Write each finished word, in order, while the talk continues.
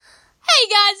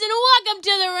Welcome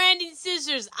to the Randy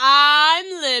Sisters. I'm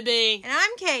Libby. And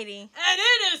I'm Katie. And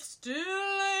it is still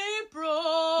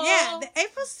April. Yeah,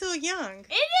 April's still young.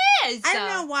 It is. I don't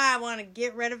know why I want to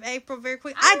get rid of April very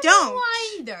quick. I don't know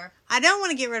why either. I don't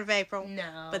want to get rid of April.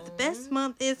 No. But the best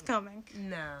month is coming.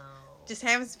 No. Just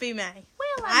happens to be May.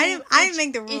 Well, I didn't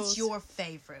make the rules. It's your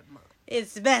favorite month.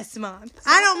 It's the best month.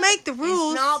 I don't make the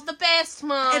rules. It's not the best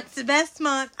month. It's the best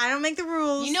month. I don't make the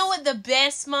rules. You know what the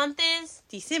best month is?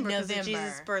 December, because of November.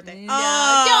 Jesus' birthday.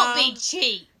 No, don't be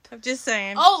cheap. I'm just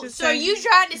saying. Oh, just so saying. are you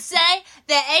trying to say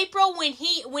that April, when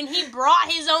he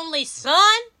brought his only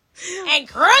son and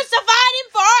crucified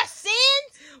him for our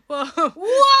sins? Whoa.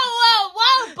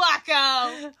 Whoa,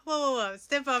 bucko. Whoa.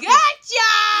 Step off. Gotcha!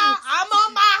 I'm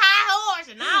on my high horse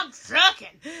and I'm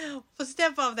trucking. Well,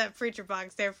 step off that preacher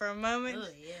box there for a moment. Oh,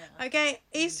 yeah. Okay,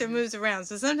 Easter moves around,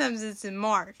 so sometimes it's in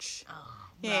March. Oh,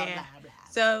 Yeah. blah, blah, blah.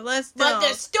 So let's But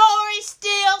the story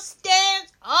still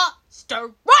stands up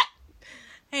straight.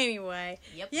 Anyway.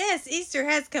 Yep. Yes, Easter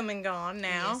has come and gone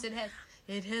now. Yes, it has.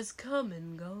 It has come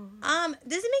and gone.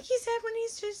 Does it make you sad when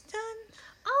Easter's done?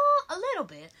 A little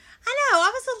bit. I know,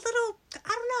 I was a little, I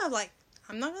don't know, like,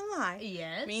 I'm not gonna lie.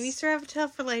 Yes. Me and Easter have a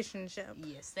tough relationship.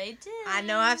 Yes, they do. I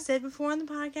know I've said before on the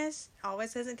podcast,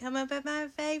 always hasn't come up at my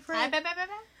favorite.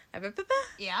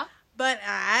 Yeah. But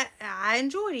I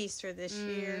enjoyed Easter this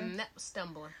year. That was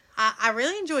stumbling. I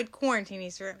really enjoyed quarantine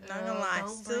Easter. I'm not gonna lie.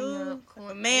 Don't bring up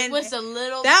quarantine. Man, it was a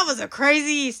little. that was a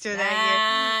crazy Easter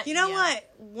that year. You know yeah. what?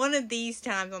 One of these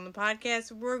times on the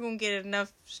podcast, we're gonna get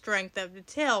enough strength up to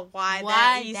tell why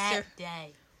that Easter that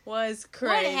day was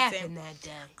crazy. What happened that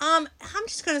day? I'm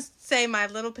just gonna say my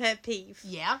little pet peeve.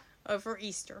 Yeah. Over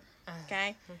Easter.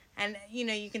 Okay. And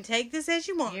you can take this as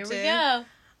you want Here to. we go.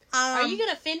 Are you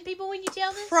gonna offend people when you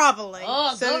tell this? Probably.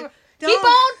 Oh, so keep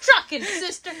on trucking,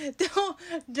 sister.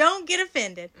 Don't get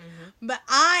offended. Mm-hmm. But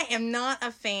I am not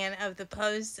a fan of the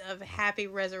posts of Happy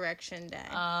Resurrection Day.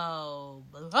 Oh,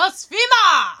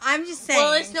 blasphema! I'm just saying.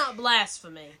 Well, it's not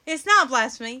blasphemy. It's not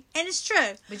blasphemy, and it's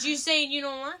true. But you saying you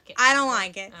don't like it. I don't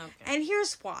like it. Okay. And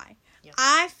here's why. Yeah.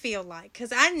 I feel like,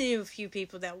 because I knew a few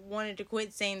people that wanted to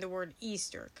quit saying the word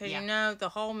Easter. Because, the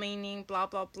whole meaning, blah,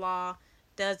 blah, blah,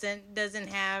 doesn't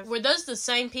have... Were those the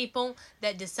same people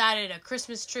that decided a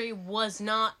Christmas tree was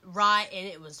not right and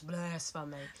it was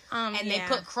blasphemy? And they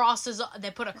put crosses, they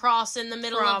put a cross in the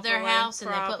middle of their house and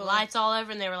they put lights all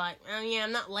over and they were like, oh yeah,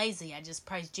 I'm not lazy, I just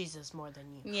praise Jesus more than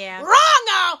you. Yeah.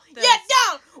 Wrong-o! You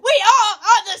don't! We all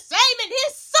are the same in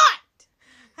his sight!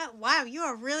 Wow, you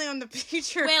are really on the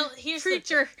preacher. Well, here's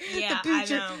preacher. Yeah, the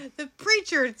preacher, I know. The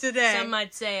preacher today. Some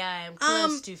might say I am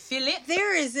close to Philip.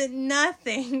 There is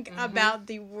nothing about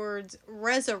the words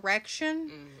resurrection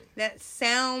that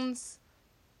sounds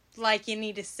like you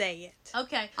need to say it.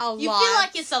 Okay. You feel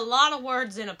like it's a lot of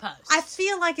words in a post. I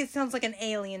feel like it sounds like an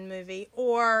alien movie,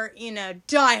 or,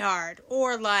 Die Hard,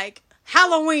 or like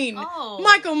Halloween,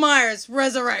 Michael Myers,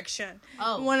 Resurrection.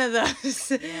 Oh. One of those.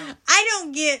 Yeah. I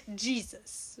don't get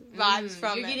Jesus vibes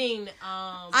from it. You're getting,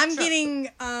 I'm getting,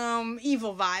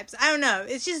 evil vibes. I don't know.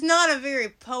 It's just not a very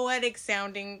poetic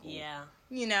sounding,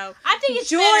 I think it's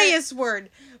joyous word.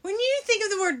 When you think of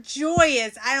the word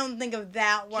joyous, I don't think of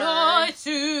that word. Joy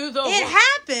to the It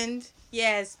happened,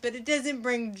 yes, but it doesn't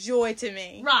bring joy to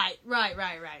me. Right. What's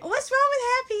wrong with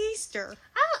Happy Easter?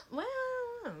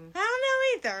 I don't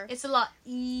know either. It's a lot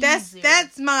easier.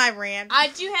 That's my rant. I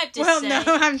do have to say... Well, no,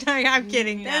 I'm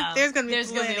kidding. No, there's going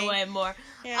to be way more.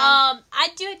 Yeah. I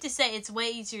do have to say it's way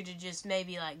easier to just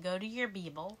maybe like go to your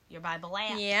Bible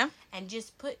app. Yeah. And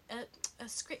just put a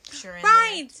scripture in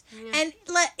right. there. Yeah. And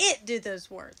let it do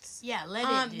those words. Yeah, let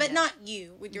it do but that. not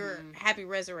you with your Happy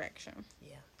Resurrection.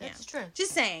 Yeah, that's true.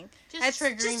 Just saying. Just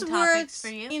triggering just topics words, for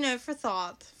you. For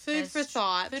thought. Food for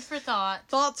thought. Food for thought.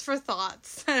 Thoughts for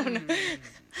thoughts. I don't know.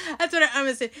 That's what I'm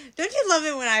going to say. Don't you love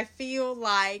it when I feel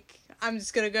like I'm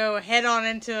just going to go head on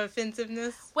into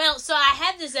offensiveness? Well, so I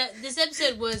had this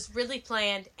episode was really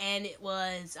planned, and it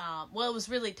was, it was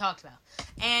really talked about.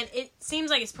 And it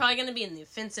seems like it's probably going to be in the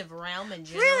offensive realm in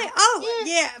general. Really? Oh,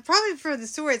 yeah. Probably for the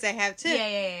stories I have, too.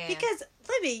 Yeah. Because,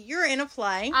 Libby, you're in a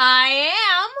play. I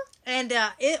am. And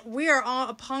we are all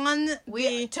upon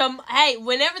hey,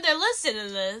 whenever they're listening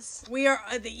to this. We are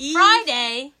the eve.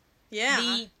 Friday. Yeah.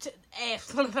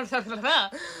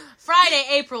 Friday,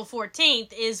 April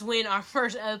 14th is when our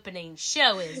first opening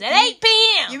show is at 8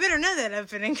 p.m. You better know that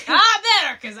opening.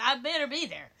 Because I better be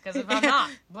there. Because if I'm not,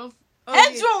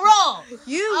 heads will roll.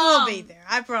 You will be there,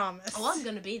 I promise. Oh, I'm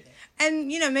going to be there. And,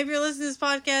 maybe you're listening to this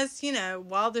podcast,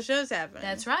 while the show's happening.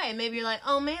 That's right. And maybe you're like,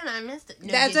 oh, man, I missed it.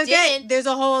 No, that's okay. Didn't. There's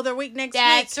a whole other week next week.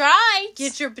 That's right.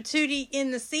 Get your patootie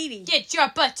in the seedy. Get your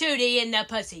patootie in the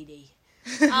pussyty.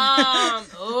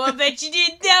 I bet you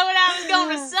didn't know what I was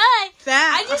going to say.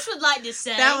 I just would like to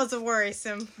say that was a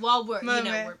worrisome while we're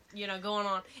moment. we're going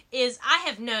on is I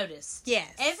have noticed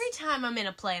yes every time I'm in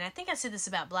a play, and I think I said this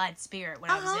about Blithe Spirit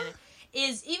when I was in it,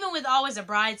 is even with Always a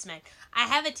Bridesmaid, I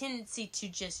have a tendency to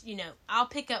just I'll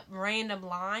pick up random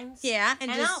lines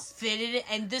and I'll fit it in,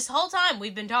 and this whole time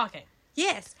we've been talking.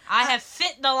 Yes. I have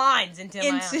fit the lines into my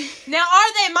own. Now,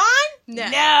 are they mine?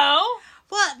 No.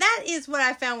 Well, that is what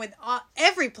I found with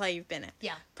every play you've been in.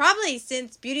 Yeah. Probably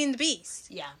since Beauty and the Beast.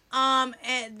 Yeah.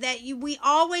 And we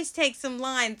always take some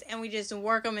lines and we just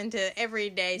work them into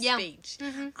everyday speech.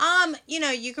 Mm-hmm.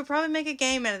 You could probably make a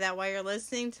game out of that while you're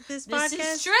listening to this podcast.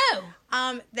 This is true.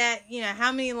 That,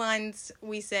 how many lines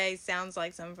we say sounds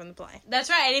like something from the play. That's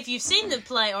right. And if you've seen the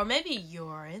play, or maybe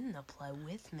you're in the play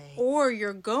with me. Or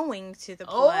you're going to the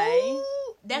play.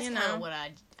 Oh, that's kind of what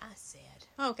I said.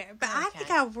 Okay, but I think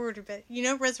I worded it.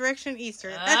 Resurrection,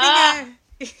 Easter.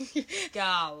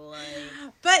 Golly.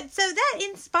 But so that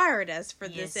inspired us for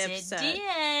this episode. It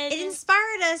did. It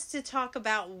inspired us to talk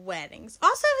about weddings.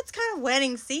 Also, it's kind of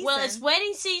wedding season. Well, it's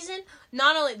wedding season.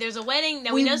 Not only there's a wedding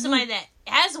that we know somebody that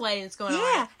has a wedding that's going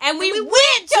on. And we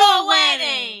went to a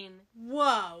wedding. Whoa.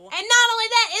 And not only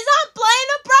that, is I'm playing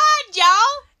a bride,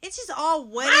 y'all. It's just all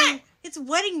wedding. It's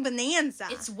wedding bonanza.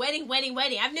 It's wedding.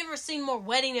 I've never seen more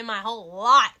wedding in my whole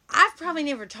life. I've probably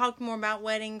never talked more about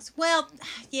weddings. Well,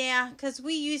 yeah, because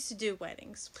we used to do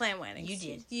weddings, plan weddings. You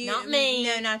did. Not me.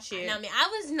 No, not you. Not me. I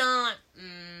was not.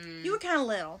 You were kind of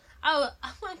little. I was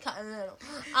kind of little.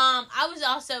 I was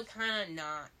also kind of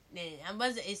not. I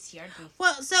wasn't. It scared me.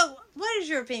 Well, so what is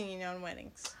your opinion on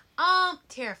weddings?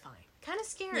 Terrifying. Kind of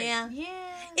scary. Yeah. Yeah.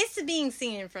 It's the being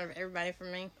seen in front of everybody for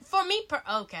me. For me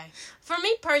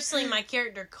personally, my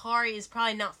character, Kari, is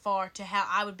probably not far to how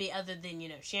I would be other than,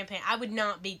 champagne. I would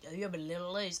not be, you're a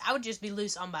little loose. I would just be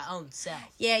loose on my own self.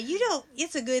 Yeah,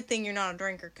 it's a good thing you're not a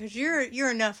drinker, because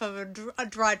you're enough of a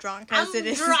dry drunk as it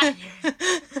is. Dry.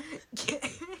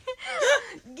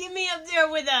 Get me up there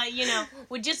with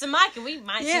with just a mic and we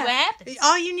might see what happens.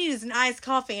 All you need is an iced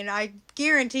coffee, and I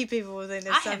guarantee people within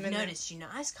this. I have noticed,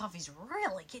 iced coffee's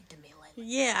really getting to me lately.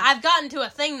 Yeah. I've gotten to a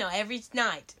thing though every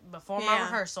night before my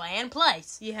rehearsal and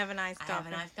plays. You have an iced coffee. I have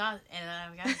an iced coffee, and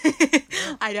I've got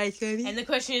iced coffee. And the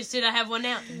question is, did I have one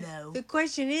now? No. The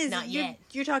question is, not yet.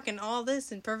 You're talking all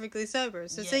this and perfectly sober,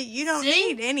 so see, you don't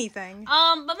need anything.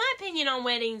 But my opinion on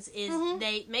weddings is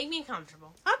they make me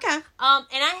uncomfortable. Okay. And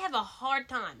I have a hard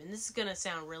time, and this is gonna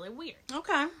sound really weird.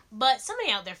 Okay. But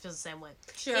somebody out there feels the same way.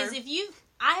 Sure. Is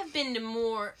I have been to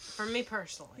more, for me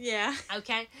personally. Yeah.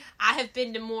 Okay? I have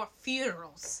been to more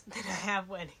funerals than I have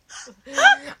weddings.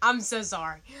 I'm so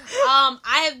sorry.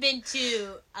 I have been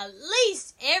to at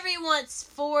least every once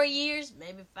 4 years,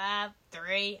 maybe 5,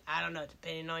 3, I don't know,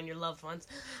 depending on your loved ones.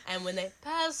 And when they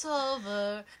pass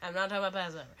over, I'm not talking about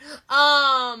Passover.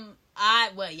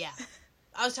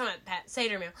 I was talking about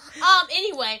Seder meal.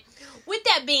 Anyway, with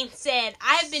that being said,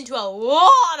 I have been to a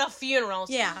lot of funerals.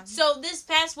 Yeah. So this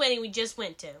past wedding we just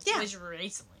went to, which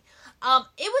recently,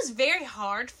 it was very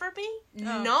hard for me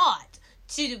not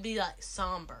to be like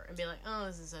somber and be like, oh,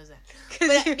 this is so sad.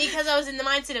 But because I was in the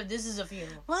mindset of this is a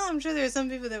funeral. Well, I'm sure there are some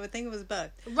people that would think it was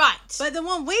both. Right. But the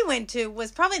one we went to was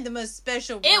probably the most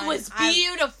special one. It was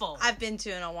beautiful. I've been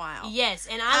to in a while. Yes,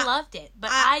 and I loved it. But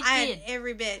I did. Had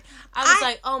every bit. I was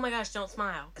like, oh my gosh, don't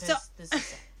smile. Because this is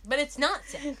sad. But it's not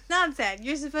sad. It's not sad.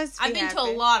 You're supposed to be I've been to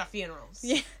a lot of funerals.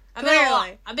 Yeah. I've been to a lot.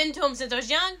 I've been to them since I was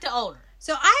young to older.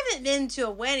 So I haven't been to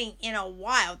a wedding in a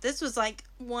while. This was like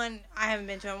one I haven't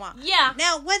been to in a while. Yeah.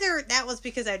 Now, whether that was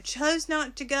because I chose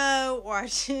not to go or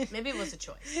maybe it was a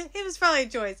choice. It was probably a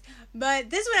choice.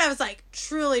 But this one I was like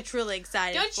truly, truly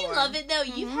excited Don't you love it though?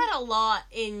 You had a lot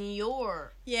in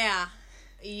your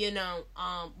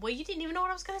well, you didn't even know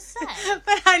what I was going to say.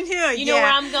 But I knew it. You know where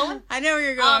I'm going? I know where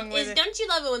you're going with it. Don't you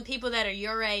love it when people that are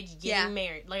your age getting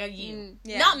married? Like you.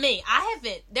 Not me. I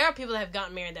haven't. There are people that have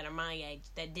gotten married that are my age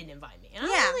that didn't invite me. And I'm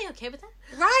really okay with that.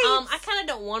 Right. I kind of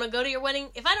don't want to go to your wedding.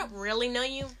 If I don't really know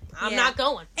you, I'm not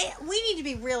going. Hey, we need to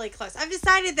be really close. I've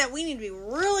decided that we need to be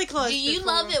really close. Do you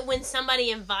love it when somebody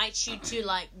invites you to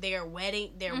like their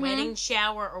wedding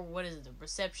shower, or what is it, the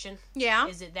reception? Yeah.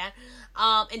 Is it that?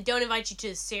 And don't invite you to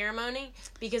the ceremony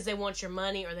because they want your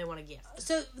money or they want a gift.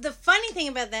 So the funny thing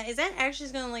about that is that actually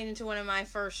is going to lead into one of my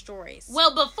first stories.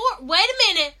 Well, wait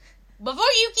a minute. Before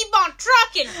you keep on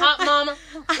trucking, Hot Mama,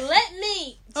 let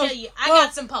me tell you, I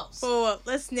got some posts. Whoa,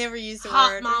 let's never use the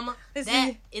Hot word. Mama.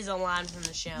 That is a line from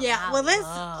the show. Yeah, well,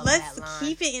 let's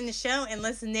keep it in the show and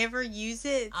let's never use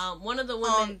it. One of the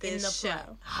women in the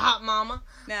show, Hot Mama.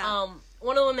 No.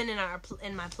 one of the women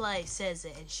in my play says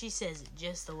it, and she says it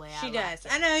just the way she does.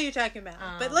 Like I know who you're talking about,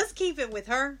 but let's keep it with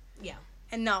her. Yeah.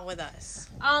 And not with us.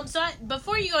 So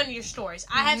before you go into your stories,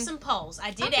 I have some polls.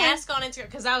 I did ask on Instagram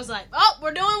because I was like, "Oh,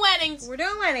 we're doing weddings." We're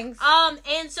doing weddings.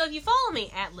 And so if you follow me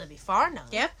at Libby Farno,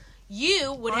 yep,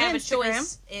 you would have Instagram. A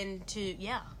choice into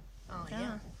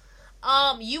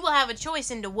you will have a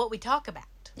choice into what we talk about.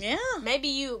 Yeah. Maybe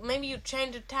you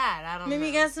change the tide. I don't know. Maybe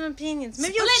you got some opinions.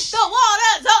 Maybe Split the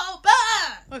waters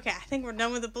open. Okay, I think we're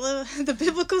done with the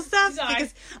biblical stuff. Sorry.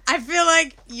 Because I feel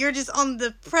like you're just on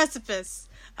the precipice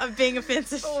of being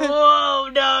offensive. Whoa,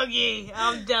 doggy.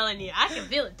 I'm telling you. I can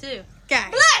feel it too. Okay.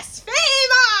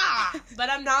 Blasphemer! But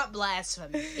I'm not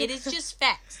blaspheming. It is just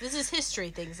facts. This is history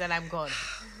things that I'm going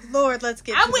to. Lord, let's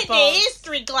get I went to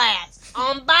history class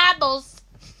on Bibles.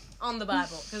 On the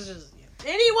Bible.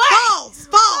 Anyway. False,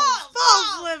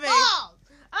 Libby.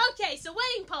 Okay, so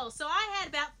wedding polls. So I had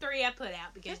about 3 I put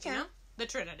out because, the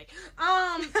Trinity.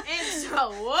 And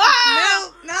so,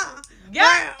 wow. No.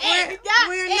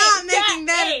 We're not making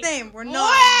that a theme. We're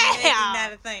not making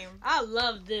that a theme. I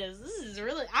love this. This is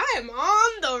really, I am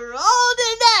on the roll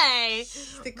today.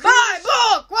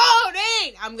 Bible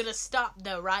quoting. I'm going to stop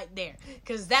though right there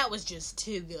because that was just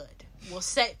too good. We'll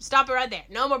stop it right there.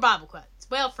 No more Bible quotes.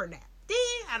 Well, for now.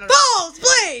 I don't know. Balls,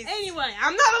 please! Anyway,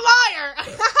 I'm not a liar.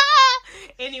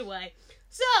 Anyway,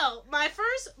 so my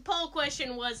first poll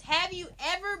question was, have you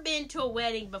ever been to a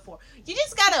wedding before? You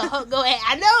just gotta go ahead.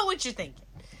 I know what you're thinking.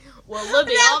 Well,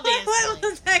 Libby, obviously. What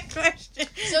was that question?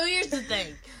 So here's the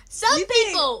thing. Some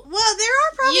people... Well, there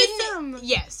are probably some.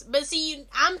 Yes, but see,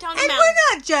 I'm talking about... And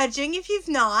we're not judging if you've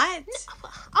not. No,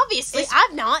 obviously,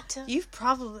 I've not. You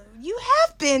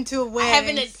have been to a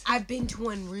wedding. I've been to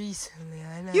one recently,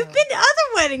 I know. You've been to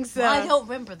other weddings, though. Well, I don't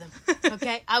remember them,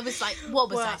 okay? I was like, what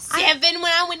was I, 7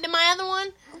 when I went to my other one?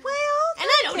 Well, and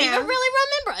I don't even really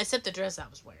remember, except the dress I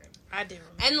was wearing. I do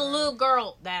remember. And the little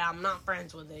girl that I'm not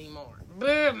friends with anymore.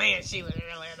 Man, she was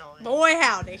really annoying. Boy,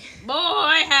 howdy.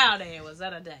 Was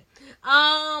that a day.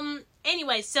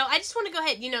 Anyway, so I just want to go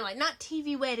ahead, not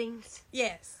TV weddings.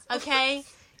 Yes. Okay?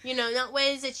 Not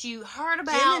weddings that you heard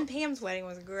about. Jim and Pam's wedding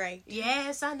was great.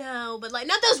 Yes, I know. But,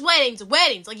 not those weddings.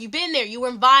 Like, you've been there. You were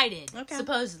invited. Okay.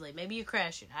 Supposedly. Maybe you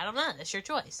crashed it. I don't know. That's your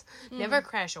choice. Never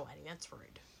crash a wedding. That's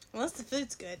rude. Unless the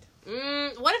food's good.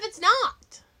 What if it's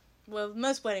not? Well,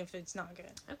 most wedding food's not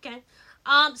good. Okay.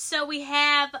 So we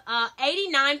have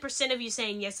 89% of you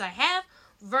saying, yes, I have,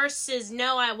 versus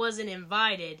no, I wasn't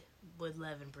invited, with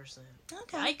 11%.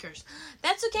 Okay. Yikers.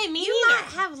 That's okay, me You neither.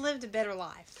 might have lived a better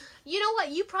life. You know what?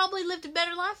 You probably lived a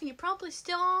better life, and you're probably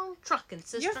still on trucking,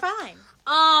 sister. You're fine.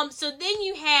 So then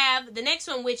you have the next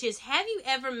one, which is, have you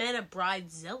ever met a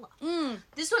bridezilla?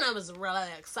 This one I was really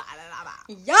excited about.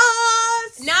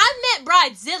 Yes! Now, I've met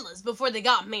bridezillas before they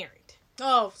got married.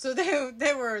 Oh, so they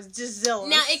were just zillas.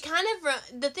 Now, it kind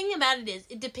of, the thing about it is,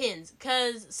 it depends,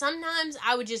 because sometimes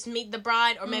I would just meet the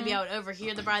bride, or maybe I would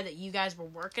overhear the bride that you guys were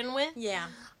working with. Yeah.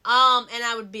 And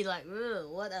I would be like, ooh,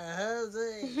 what a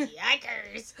hussy,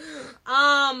 yikers.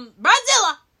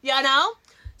 Bridezilla,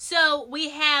 So, we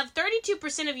have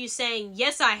 32% of you saying,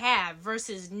 yes, I have,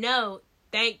 versus no,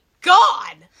 thank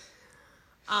God.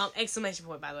 Exclamation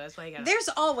point, by the way. That's why you got. There's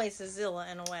always a Zilla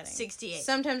in a wedding. 68.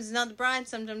 Sometimes it's not the bride.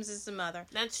 Sometimes it's the mother.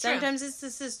 That's true. Sometimes it's the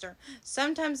sister.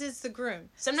 Sometimes it's the groom.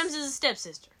 Sometimes it's a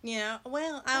stepsister.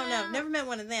 Well, I don't know. Never met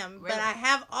one of them. Really? But I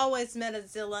have always met a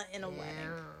Zilla in a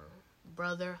wedding.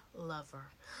 Brother, lover.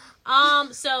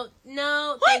 So,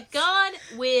 no, thank God,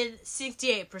 with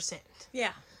 68%.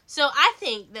 Yeah. So, I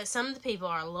think that some of the people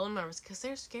are a little nervous because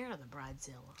they're scared of the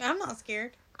bridezilla. I'm not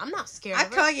scared. I'm not scared I of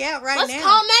her. call you out right now. Let's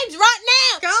call names right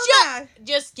now. Go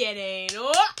Just kidding.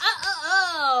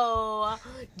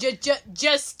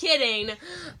 Just kidding.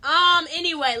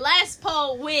 Anyway, last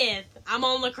poll with I'm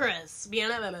on the Chris.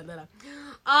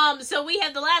 So we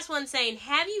have the last one saying,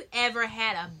 have you ever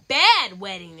had a bad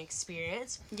wedding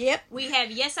experience? Yep. We have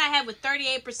yes, I have with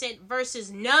 38% versus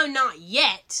no, not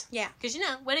yet. Yeah. Because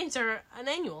weddings are an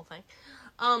annual thing.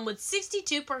 With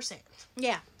 62%.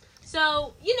 Yeah.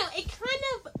 So, it kind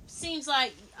of seems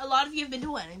like a lot of you have been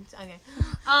to weddings. Okay.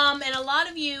 And a lot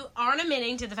of you aren't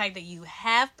admitting to the fact that you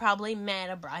have probably met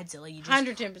a bridezilla. You just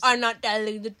 110%. are not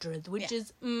telling the truth, which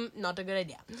is not a good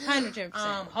idea. 110%.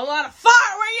 Whole lot of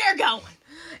fire where you're going.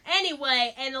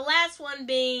 Anyway, and the last one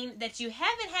being that you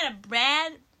haven't had a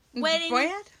bad wedding.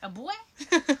 Brad? A boy?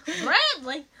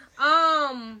 Bradley.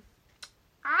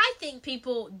 I think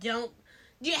people don't.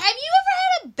 Have you ever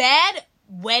had a bad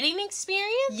wedding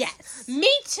experience? Yes.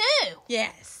 Me too.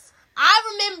 Yes. I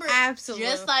remember it Absolutely.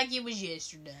 Just like it was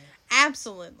yesterday.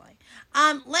 Absolutely.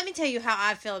 Let me tell you how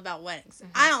I feel about weddings.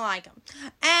 I don't like them.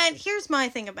 And here's my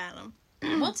thing about them.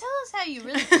 Well, tell us how you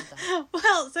really did that.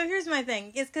 Well, so here's my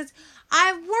thing. It's because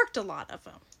I worked a lot of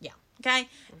them. Yeah. Okay?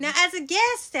 Mm-hmm. Now, as a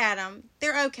guest at them,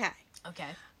 they're okay. Okay.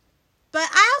 But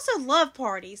I also love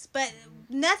parties, but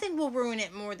nothing will ruin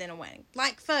it more than a wedding.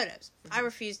 Like photos. Mm-hmm. I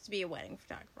refuse to be a wedding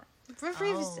photographer.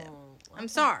 Refuse to. I'm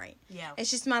sorry. Yeah.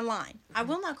 It's just my line. Mm-hmm. I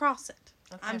will not cross it.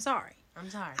 Okay. I'm sorry.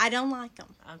 I don't like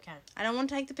them. Okay. I don't want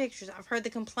to take the pictures. I've heard the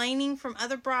complaining from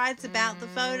other brides about the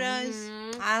photos.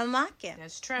 I don't like it.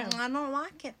 That's true. I don't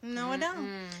like it. No, I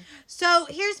don't. So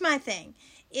here's my thing.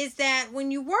 Is that when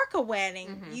you work a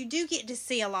wedding, you do get to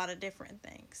see a lot of different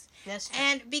things. That's true.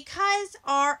 And because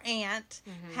our aunt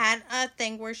had a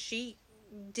thing where she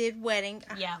did wedding.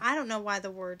 Yeah. I don't know why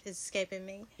the word is escaping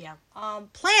me. Yeah.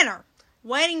 Planner.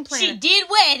 Wedding planner. She did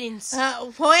weddings.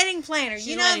 Wedding planner. She's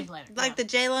you know, wedding planner. like the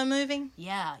J-Lo movie?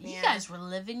 Yeah. You guys were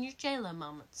living your J-Lo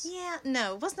moments. Yeah.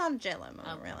 No, it was not a J-Lo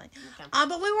moment, really. Okay.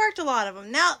 But we worked a lot of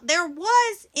them. Now, there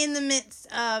was, in the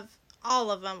midst of all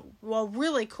of them, a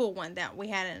really cool one that we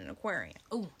had in an aquarium.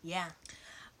 Oh, yeah.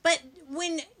 But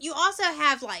when you also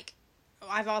have, like,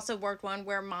 I've also worked one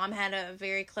where Mom had a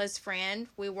very close friend.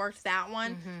 We worked that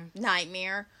one.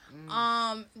 Nightmare.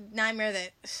 Nightmare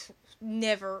that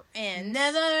never ends.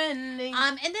 Never ending.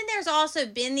 And then there's also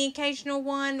been the occasional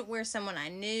one where someone I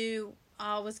knew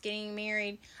was getting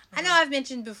married. I know I've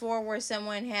mentioned before where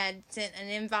someone had sent an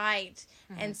invite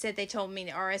and said they told me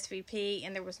to RSVP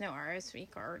and there was no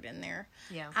RSVP card in there.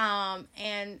 Yeah.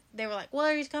 And they were like, "Well,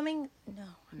 are you coming?" No,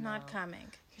 I'm not coming.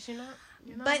 Because you're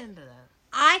not into that.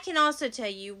 I can also tell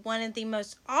you one of the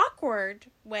most awkward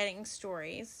wedding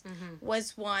stories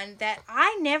was one that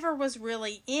I never was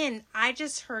really in. I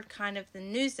just heard kind of the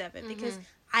news of it because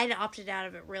I'd opted out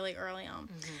of it really early on.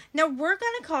 Now, we're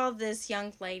going to call this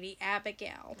young lady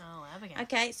Abigail. Oh, Abigail.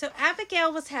 Okay, so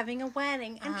Abigail was having a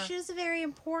wedding, and she was very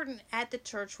important at the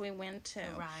church we went to.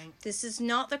 Right. This is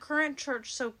not the current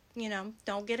church, so,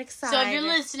 don't get excited. So if you're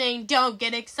listening, don't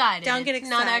get excited. Don't get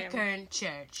excited. It's not our current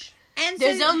church. And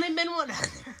there's only been one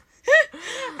other.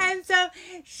 And so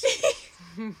she...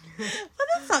 Well,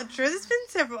 that's not true. There's been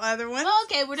several other ones. Well,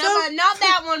 okay, we're talking about not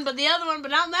that one, but the other one,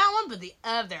 but not that one, but the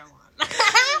other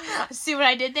one. See what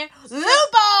I did there?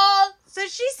 Loophole! So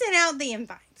she sent out the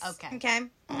invites. Okay.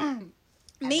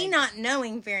 Me not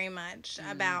knowing very much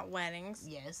about weddings.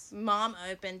 Yes. Mom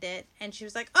opened it, and she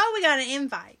was like, "Oh, we got an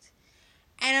invite."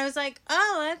 And I was like,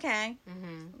 "Oh, okay.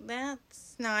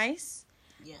 That's nice."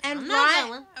 Yeah, and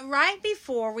right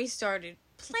before we started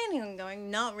planning on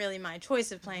going, not really my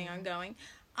choice of planning on going,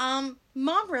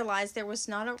 Mom realized there was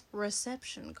not a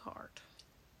reception card.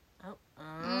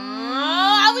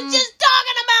 I was just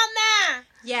talking about that!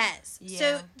 Yes. Yeah.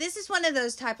 So this is one of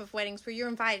those type of weddings where you're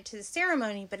invited to the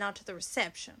ceremony, but not to the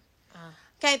reception.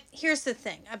 Okay, here's the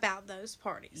thing about those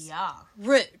parties. Yeah.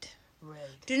 Rude.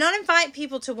 Do not invite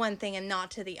people to one thing and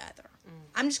not to the other.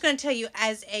 I'm just going to tell you,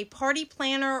 as a party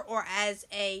planner or as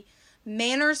a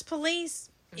manners police,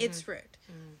 it's rude.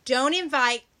 Don't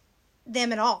invite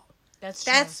them at all.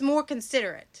 That's more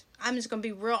considerate. I'm just going to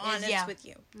be real honest with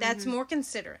you. That's more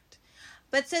considerate.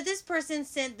 But so this person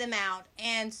sent them out,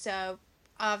 and so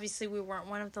obviously we weren't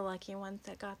one of the lucky ones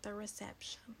that got the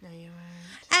reception. No, you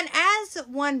weren't. And as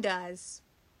one does,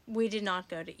 we did not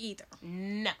go to either.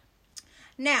 No.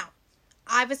 Now,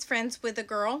 I was friends with a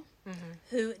girl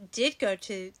who did go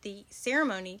to the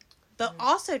ceremony, but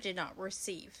also did not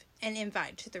receive an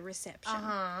invite to the reception.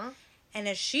 And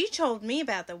as she told me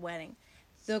about the wedding,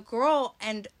 the girl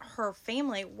and her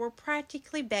family were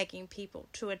practically begging people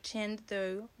to attend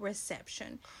the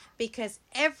reception because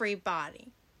everybody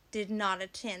did not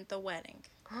attend the wedding.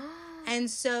 And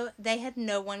so they had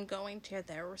no one going to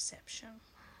their reception.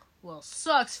 Well,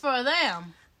 sucks for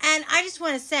them. And I just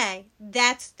want to say,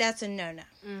 that's a no-no.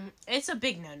 It's a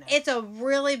big no-no. It's a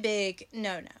really big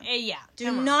no-no. Yeah.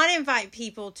 Do not invite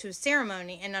people to a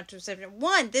ceremony and not to reception.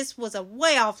 One, this was a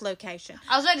way off location.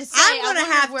 I was about to say, I'm going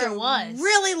to have to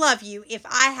really love you if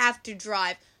I have to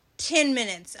drive 10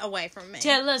 minutes away from me.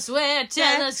 Tell us where.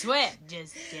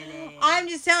 Just kidding. I'm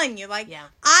just telling you, I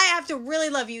have to really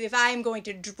love you if I am going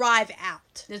to drive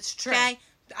out. That's true. Okay?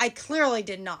 I clearly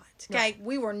did not. Okay, right.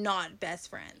 We were not best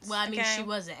friends. Well, I mean, she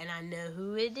wasn't, and I know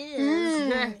who it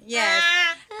is. Yes,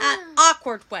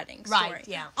 awkward wedding story. Right.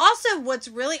 Yeah. Also, what's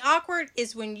really awkward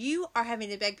is when you are having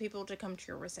to beg people to come to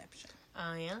your reception.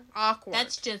 Oh yeah. Awkward.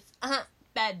 That's just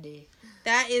bad day.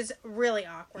 That is really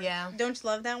awkward. Yeah. Don't you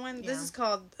love that one? Yeah. This is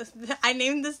called. I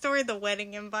named the story "The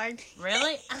Wedding Invite."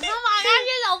 Really? Oh my God!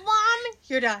 You're the one.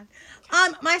 You're done.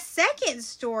 My second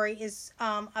story is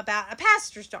about a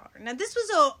pastor's daughter. Now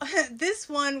this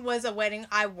one was a wedding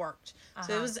I worked,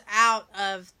 so it was out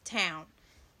of town,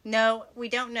 No, we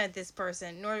don't know this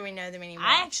person, nor do we know them anymore.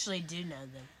 I actually do know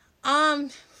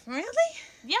them. Really?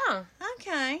 Yeah.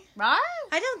 Okay. Right?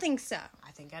 I don't think so.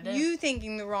 I think I do. You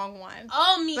thinking the wrong one.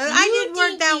 Oh, me. But I did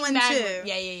work that one too.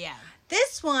 Yeah.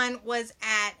 This one was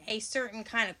at a certain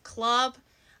kind of club.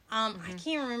 I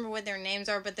can't remember what their names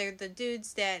are, but they're the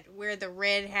dudes that wear the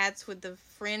red hats with the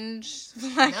fringe.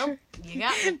 Nope. You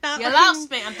got me. You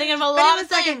lost me. I'm thinking of a lot of things.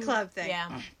 But it was like a club thing.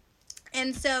 Yeah.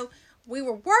 And so we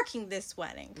were working this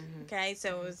wedding. Okay,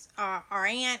 so it was our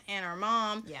aunt and our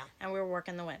mom. Yeah. And we were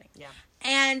working the wedding. Yeah.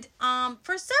 And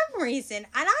for some reason, and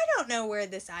I don't know where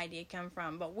this idea came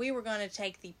from, but we were going to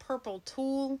take the purple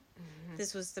tulle.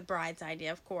 This was the bride's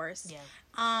idea, of course.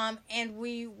 Yeah. And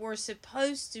we were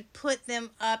supposed to put them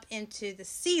up into the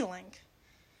ceiling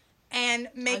and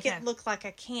make it look like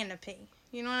a canopy.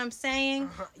 You know what I'm saying?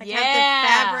 Like have the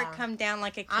fabric come down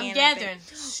like a canopy. I'm gathering.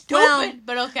 Stupid,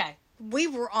 but okay. We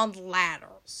were on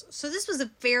ladders. So this was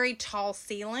a very tall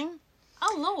ceiling.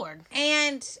 Oh, Lord.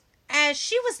 And as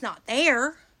she was not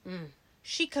there,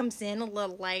 she comes in a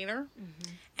little later,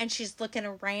 and she's looking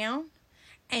around,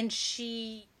 and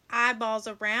she eyeballs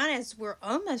around as we're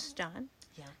almost done.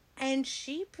 Yeah. And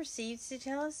she proceeds to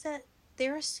tell us that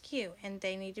they're askew and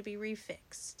they need to be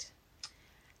refixed.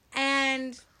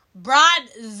 And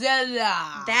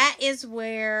Bridezilla. that is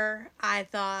where I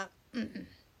thought,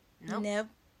 nope,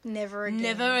 never again.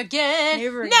 Never again.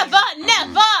 Never.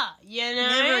 You know?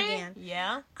 Never again.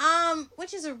 Yeah.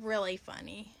 Which is a really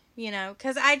funny,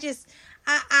 because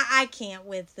I can't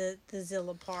with the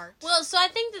Zilla part. Well, so I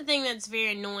think the thing that's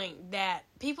very annoying that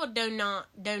people do not.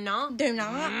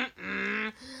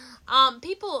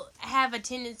 People have a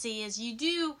tendency is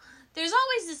there's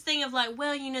always this thing of like,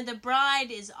 well, the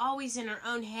bride is always in her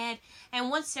own head, and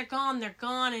once they're gone,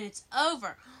 and it's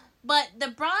over. But the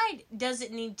bride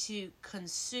doesn't need to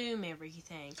consume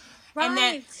everything. Right. And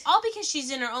that all because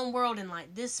she's in her own world and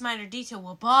like this minor detail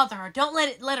will bother her. Don't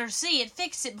let her see it.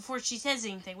 Fix it before she says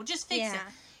anything. Well, just fix it.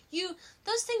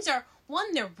 Those things are,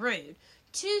 one, they're rude.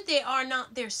 Two,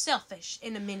 they're selfish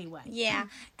in a many way. Yeah.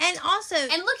 And also,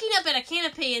 and looking up at a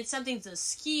canopy and something's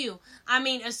askew. I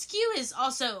mean, askew is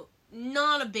also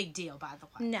not a big deal, by the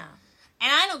way. No.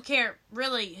 And I don't care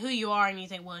really who you are and you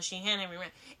think, well, she had every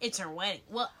right. It's her wedding.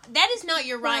 Well, that is not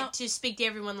your right to speak to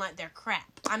everyone like they're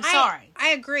crap. I'm sorry. I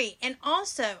agree. And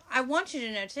also, I want you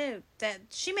to know, too, that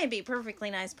she may be a perfectly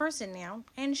nice person now.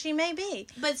 And she may be.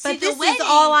 But this is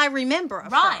all I remember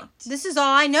of her. This is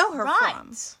all I know her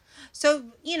from. So,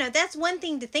 that's one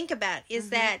thing to think about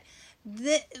is that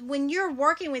when you're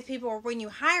working with people or when you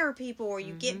hire people or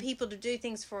you get people to do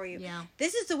things for you,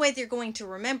 this is the way they're going to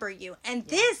remember you. And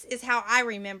this is how I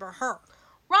remember her.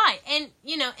 Right. And,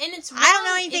 and it's wrong. I don't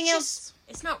know anything else.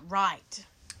 It's not right.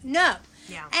 No.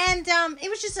 Yeah. And it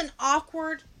was just an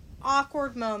awkward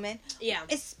moment. Yeah.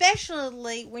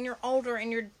 Especially when you're older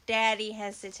and your daddy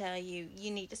has to tell you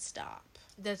need to stop.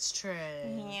 That's true.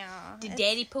 Yeah. Did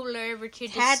Daddy pull her over to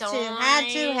the side?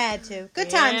 Had to. Good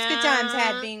times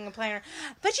had being a planner.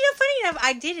 But funny enough,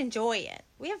 I did enjoy it.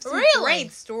 We have some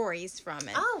great stories from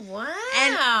it. Oh, wow.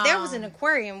 And there was an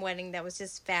aquarium wedding that was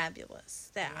just fabulous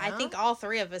that I think all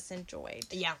three of us enjoyed.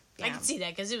 Yeah. I can see that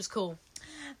because it was cool.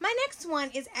 My next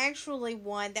one is actually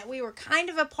one that we were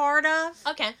kind of a part of.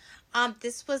 Okay.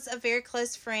 This was a very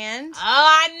close friend. Oh,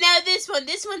 I know this one.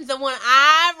 This one's the one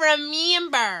I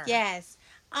remember. Yes.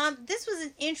 This was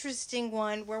an interesting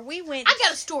one where we went. I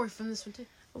got a story from this one too.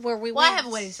 Where we went. I have a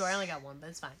wedding story. I only got one, but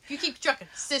it's fine. You keep trucking,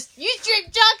 sis. You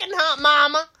keep trucking, huh,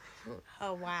 Mama?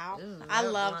 Oh wow, I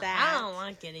love that. I don't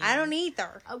like it either. I don't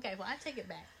either. Okay, well I take it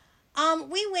back.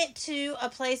 We went to a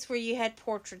place where you had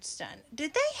portraits done.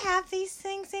 Did they have these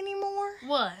things anymore?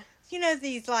 What?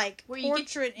 These like where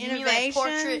portrait innovations. You mean like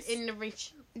portrait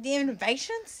innovation? The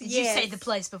innovations? Did you say the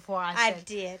place before I said?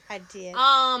 I did.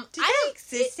 Do they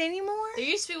exist anymore? There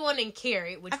used to be one in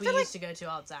Cary, which we used to go to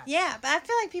all the time. Yeah, but I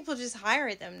feel like people just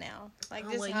hire them now.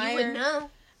 You would know.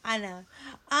 I know.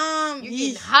 You're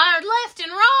getting hired left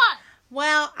and right.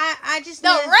 Well, I just the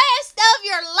rest of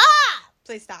your life.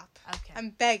 Please stop. Okay.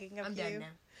 I'm begging of you. I'm done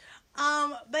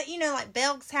now. But like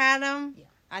Belk's had them. Yeah.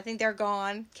 I think they're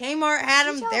gone. Kmart had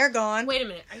them. They're gone. Wait a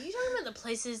minute. Are you talking about the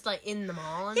places like in the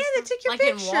mall? And yeah, stuff? They took your like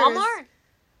pictures. Like in Walmart?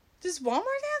 Does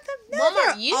Walmart have them? No,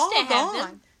 Walmart used to have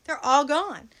them. They're all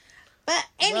gone. But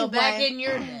anyway. Well, back in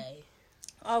your day.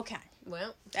 Okay.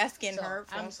 Well, that's getting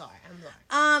hurtful. I'm sorry.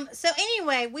 So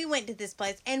anyway, we went to this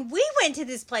place, and we went to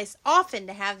this place often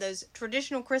to have those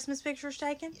traditional Christmas pictures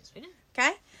taken. Yes, we did.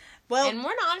 Okay. Well, and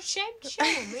we're not ashamed to show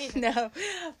them either. No,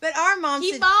 but our mom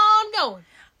keep on going.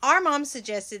 Our mom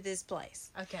suggested this place.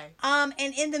 Okay. And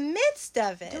in the midst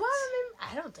of it, do I remember? I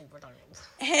I don't think we're talking about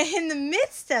And in the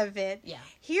midst of it,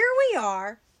 here we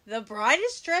are. The bride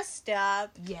is dressed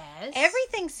up. Yes.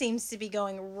 Everything seems to be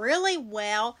going really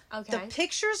well. Okay. The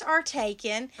pictures are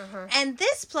taken. And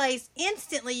this place,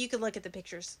 instantly you could look at the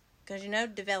pictures. Because,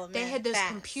 development. They had those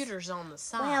computers on the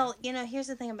side. Well, here's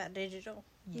the thing about digital.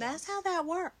 Yes. That's how that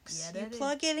works. Yeah, you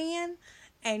plug it in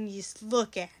and you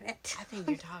look at it. I think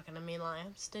you're talking to me like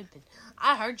I'm stupid.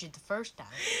 I heard you the first time.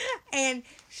 And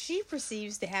she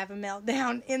proceeds to have a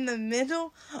meltdown in the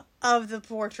middle of the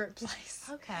portrait place.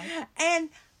 Okay. And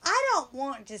I don't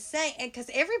want to say, because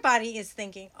everybody is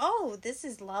thinking, oh, this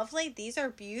is lovely. These are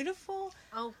beautiful.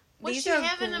 Oh, what's she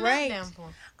having a meltdown for?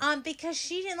 Because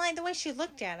she didn't like the way she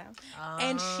looked at him.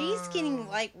 And she's getting,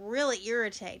 really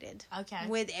irritated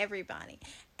with everybody.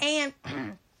 And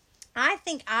I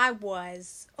think I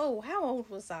was, how old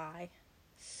was I?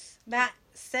 About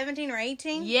 17 or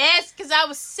 18? Yes, because I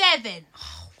was 7.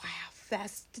 Oh, wow.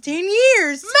 That's 10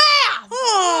 years. Math!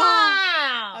 Oh,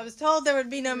 wow. I was told there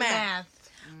would be no math.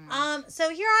 So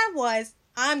here I was.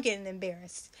 I'm getting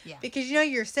embarrassed. Yeah. Because,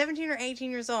 you're 17 or 18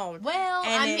 years old. Well,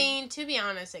 and to be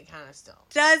honest, it kind of still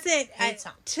doesn't.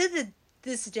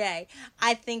 This day,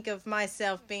 I think of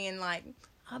myself being like,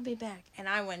 I'll be back. And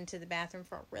I went into the bathroom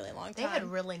for a really long time. They had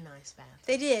really nice bathrooms.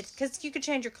 They did. Because you could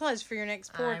change your clothes for your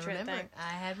next portrait. I remember. I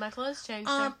had my clothes changed.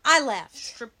 I left.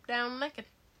 Stripped down naked.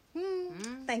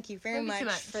 Thank you very much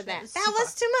for that. That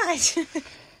was too much.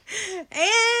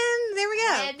 And there we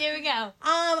go. And there we go.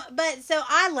 But so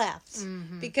I left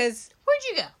because where'd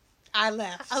you go? I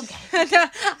left. Okay.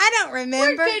 I don't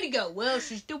remember. Where'd Katie go? Well,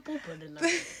 she's still pooping in there.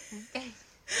 Okay.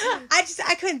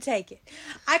 I couldn't take it.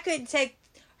 I couldn't take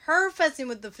her fussing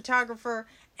with the photographer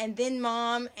and then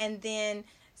Mom and then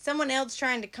someone else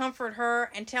trying to comfort her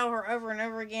and tell her over and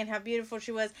over again how beautiful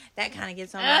she was. That kind of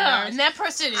gets on my nerves. And that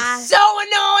person is so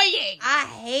annoying. I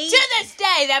hate. To this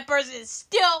day, that person is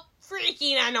still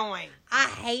freaking annoying. I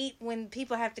hate when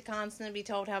people have to constantly be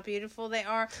told how beautiful they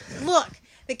are. Look,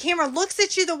 the camera looks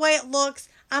at you the way it looks.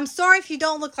 I'm sorry if you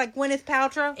don't look like Gwyneth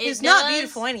Paltrow, who's not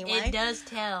beautiful anyway. It does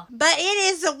tell. But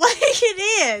it is the way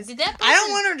it is. Did that person, I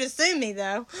don't want her to sue me,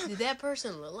 though. Did that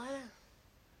person look like that?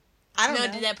 I don't know.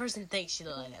 No, did that person think she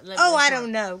looked like that? I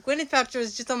don't know. Gwyneth Paltrow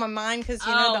is just on my mind because,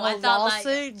 the old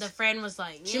lawsuit. The friend was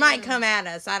like... She might come at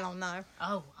us. I don't know.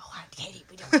 Katie,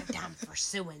 we don't have time for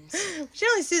suings. She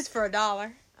only sues for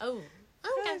 $1. Oh,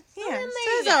 okay. Yeah, so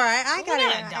it's all right. I got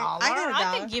 $1.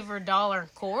 I could give her $1 in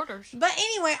quarters. But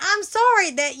anyway, I'm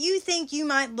sorry that you think you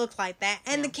might look like that,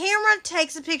 and the camera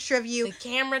takes a picture of you. The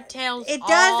camera tells it all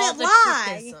doesn't the lie.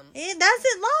 criticism. It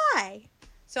doesn't lie.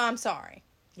 So I'm sorry.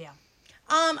 Yeah.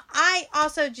 I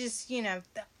also just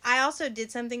I also did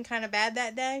something kind of bad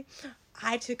that day.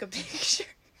 I took a picture.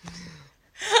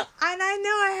 And I know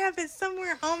I have it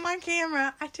somewhere on my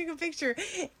camera. I took a picture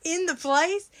in the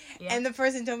place, and the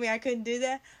person told me I couldn't do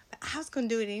that. But I was going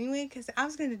to do it anyway because I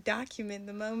was going to document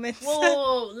the moment.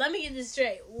 Whoa, let me get this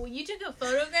straight. You took a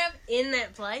photograph in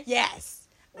that place? Yes.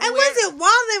 It wasn't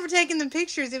while they were taking the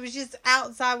pictures. It was just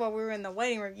outside while we were in the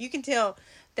waiting room. You can tell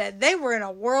that they were in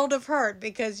a world of hurt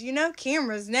because,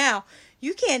 cameras now.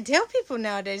 You can't tell people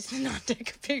nowadays to not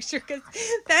take a picture because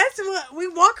that's what we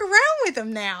walk around with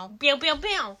them now. Pew, pew,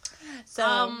 pew.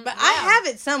 So, but I have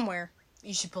it somewhere.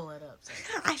 You should pull it up.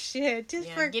 I should. Get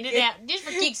it out. Just for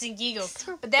kicks and giggles.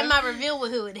 But that might reveal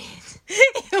who it is.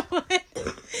 It would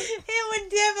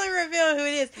definitely reveal who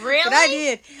it is. Really? But I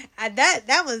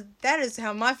did. That is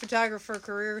how my photographer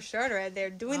career started right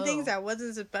there. Doing things I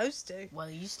wasn't supposed to.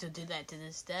 Well, you still do that to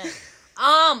this day.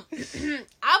 I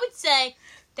would say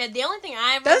that the only thing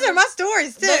I ever... Those are my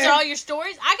stories, too. Those are all your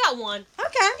stories? I got one.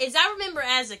 Okay. Is I remember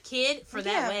as a kid for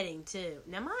that wedding, too.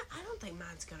 Now, I don't think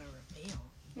mine's going to reveal.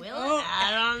 Will it?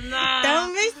 I don't know.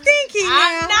 Don't be stinky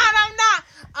now. I'm not.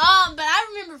 But I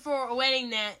remember for a wedding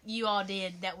that you all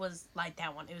did that was like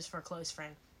that one. It was for a close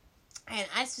friend. And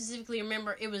I specifically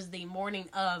remember it was the morning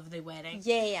of the wedding.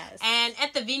 Yes. And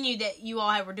at the venue that you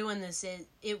all were doing this, it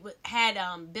had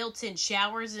built-in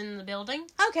showers in the building.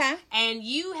 Okay. And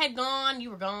you were gone,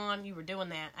 you were doing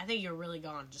that. I think you were really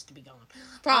gone just to be gone.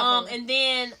 Probably. And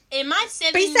then in my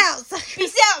 70s... Peace out, suckers.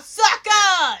 Peace out,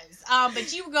 suckers!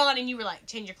 But you were gone and you were like,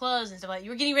 change your clothes and stuff like that.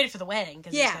 You were getting ready for the wedding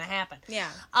because it was going to happen. Yeah.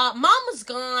 Mom was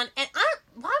gone and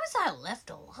why was I left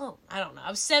alone? I don't know. I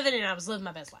was 7 and I was living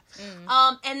my best life.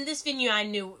 And this venue I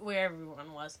knew where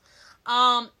everyone was.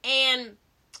 And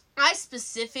I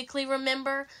specifically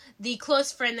remember the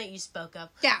close friend that you spoke of.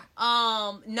 Yeah.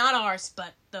 Not ours,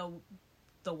 but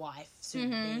the wife,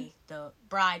 soon to be the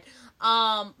bride.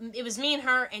 It was me and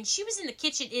her, and she was in the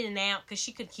kitchen in and out because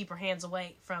she couldn't keep her hands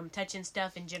away from touching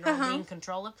stuff in general, being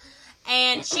controlling.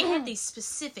 And she had these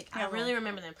specific, I really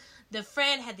remember them. The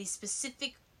friend had these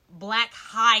specific black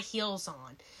high heels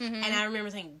on. And I remember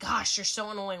thinking, gosh, you're so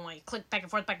annoying when you click back and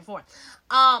forth.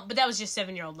 But that was just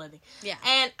 7-year-old Libby. Yeah.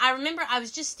 And I remember I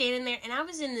was just standing there, and I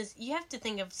was in this, you have to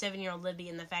think of 7-year-old Libby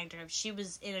in the factor of she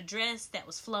was in a dress that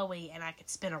was flowy and I could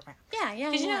spin around. Yeah.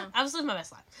 Because, you know, I was living my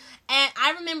best life. And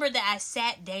I remember that I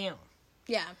sat down.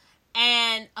 Yeah.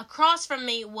 And across from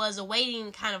me was a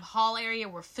waiting kind of hall area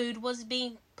where food was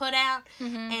being put out.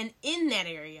 And in that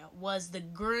area was the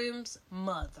groom's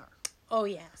mother. Oh,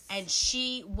 yes. And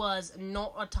she was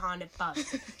not a tiny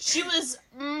person. She was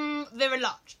very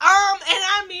large. And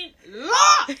I mean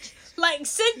large. Like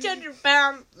 600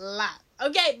 pound large.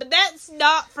 Okay, but that's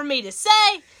not for me to say.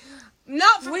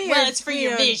 Not for well, it's for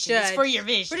your vision. Judge. It's for your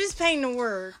vision. We're just painting a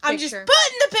word. I'm just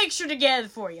putting the picture together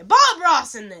for you. Bob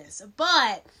Ross in this.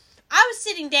 But I was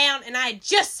sitting down and I had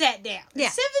just sat down. Yeah.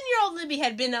 7-year-old Libby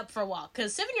had been up for a while.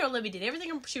 Because 7-year-old Libby did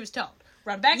everything she was told.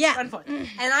 Run back, run forward. And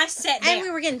I sat down. And we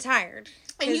were getting tired.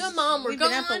 And you and Mom were gone.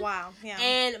 Been up a while. Yeah.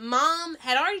 And Mom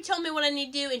had already told me what I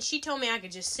need to do. And she told me I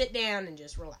could just sit down and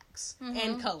just relax.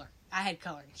 And color. I had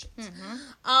coloring sheets.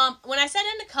 When I sat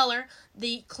down to color,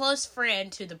 the close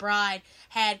friend to the bride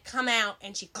had come out.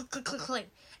 And she click.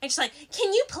 And she's like,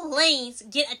 can you please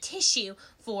get a tissue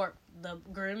for the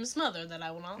groom's mother that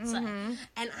I will not say.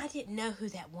 And I didn't know who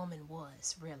that woman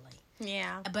was, really.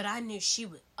 Yeah. But I knew she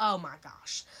was, oh my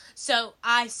gosh. So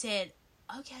I said,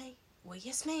 okay, well,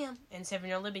 yes, ma'am. And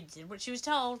 7-year-old Libby did what she was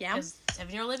told. Yeah. Because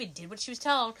 7-year-old Libby did what she was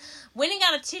told. Went and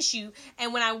got a tissue.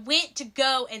 And when I went to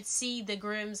go and see the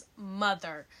groom's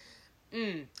mother,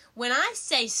 when I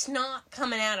say snot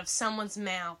coming out of someone's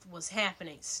mouth was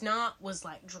happening, snot was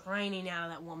like draining out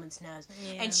of that woman's nose.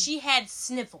 Yeah. And she had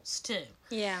sniffles too.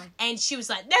 Yeah. And she was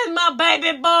like, "That's my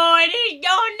baby boy, and he's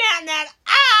going down that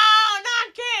aisle, and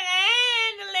I can't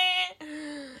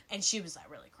handle it." And she was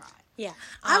like really crying. Yeah.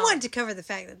 I wanted to cover the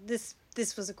fact that this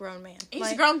was a grown man.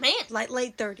 He's a grown man. Like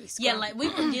late 30s. Yeah, like we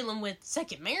were dealing with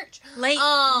second marriage. Late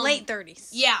 30s.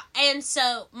 Yeah, and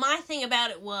so my thing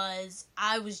about it was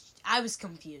I was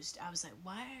confused. I was like,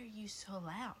 why are you so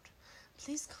loud?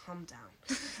 Please calm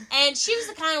down. And she was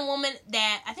the kind of woman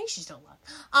that, I think she's still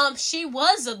alive. She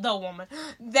was the woman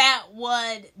that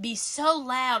would be so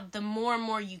loud the more and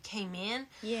more you came in.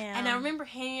 Yeah. And I remember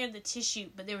handing her the tissue,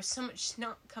 but there was so much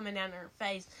snot coming down her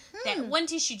face that one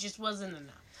tissue just wasn't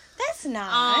enough. That's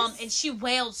nice. And she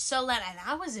wailed so loud, and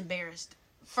I was embarrassed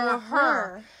for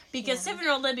her. Because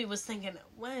 7-year-old Libby was thinking,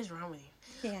 what is wrong with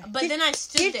you? Yeah. But then I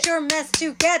stood there. Get your mess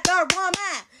together,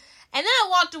 woman! And then I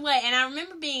walked away, and I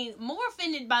remember being more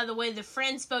offended by the way the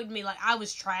friend spoke to me, like I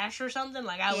was trash or something.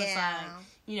 Like I was like,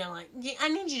 you know, like, I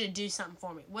need you to do something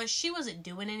for me. Well, she wasn't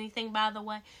doing anything, by the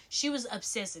way. She was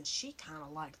obsessed, and she kind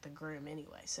of liked the groom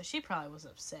anyway, so she probably was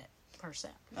upset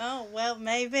herself. Oh, well,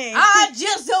 maybe. I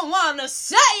just don't want to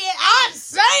say it. I'm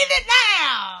saying it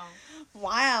now.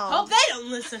 Wow. Hope they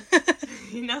don't listen.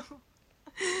 You know?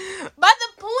 But the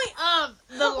point of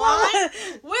the line,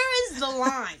 where is the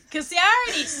line? Because, see, I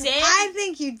already said. I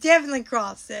think you definitely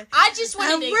crossed it. I just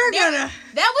wanted to.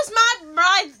 That was my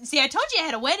bride. See, I told you I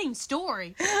had a wedding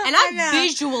story. And I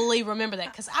visually remember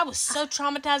that because I was so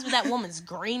traumatized with that woman's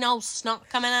green old snot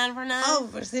coming out of her nose. Oh,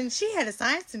 but then she had a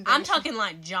sinus infection. I'm talking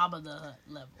like Jabba the Hutt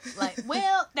level. Like,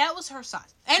 well, that was her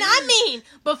size. And I mean,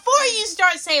 before you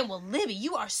start saying, well, Libby,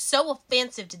 you are so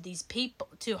offensive to these people,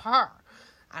 to her.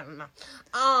 I don't know.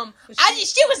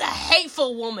 She was a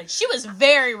hateful woman. She was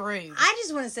very rude. I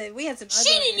just want to say, we had some She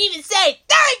didn't even say,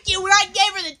 thank you, when I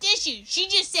gave her the tissue. She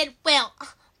just said, well,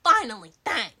 finally,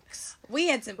 thanks. We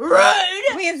had some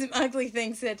rude. We had some ugly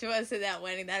things said to us at that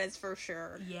wedding, that is for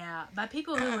sure. Yeah, by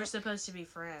people who were supposed to be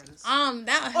friends.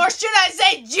 Or should I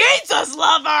say Jesus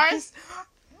lovers?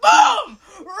 Boom!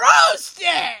 Roasted!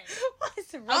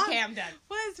 What's wrong? Okay, I'm done.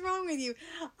 What is wrong with you?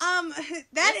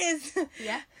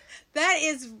 That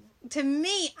is, to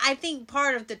me, I think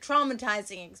part of the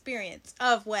traumatizing experience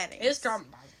of weddings. It's traumatizing.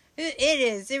 It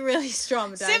is. It really is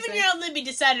traumatizing. 7-year-old Libby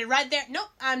decided right there, nope,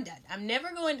 I'm done. I'm never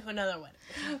going to another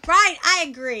wedding. Right, I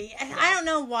agree. And I don't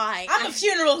know why. I'm a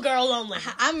funeral girl only.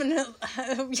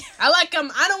 I like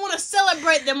them. I don't want to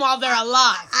celebrate them while they're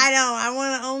alive. I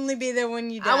want to only be there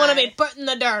when you die. I want to be putting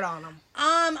the dirt on them.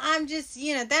 I'm just,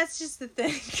 that's just the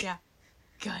thing. Yeah.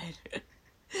 Good.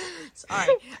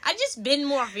 Sorry. I just been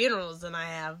more funerals than I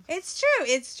have. It's true.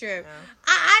 Yeah.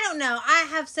 I don't know. I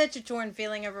have such a torn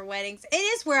feeling over weddings. It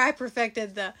is where I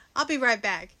perfected I'll be right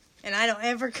back. And I don't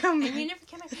ever come back. And you never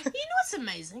come back. You know what's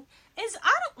amazing? Is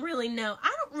I don't really know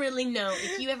don't really know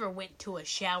if you ever went to a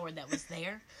shower that was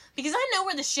there. Because I know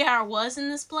where the shower was in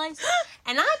this place.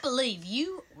 And I believe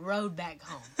you rode back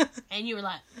home. And you were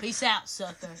like, peace out,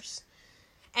 suckers.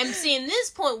 And see, in this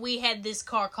point, we had this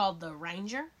car called the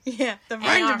Ranger. Yeah, the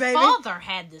Ranger, baby. And our father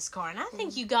had this car. And I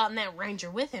think you got in that Ranger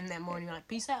with him that morning. Like,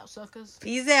 peace out, suckers.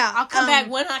 Peace out. I'll come back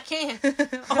when I can.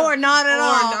 Or not at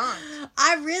all. Or not.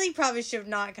 I really probably should have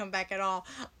not come back at all.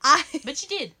 But you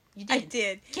did. You did. I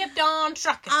did. Kept on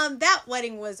trucking. That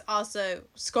wedding was also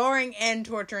scarring and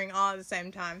torturing all at the same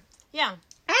time. Yeah.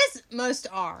 As most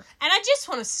are. And I just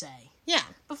want to say. Yeah.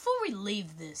 Before we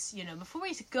leave this, before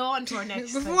we go on to our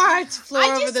next Before I floor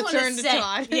over the turn to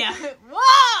Todd. Yeah.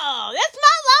 Whoa! That's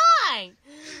my line!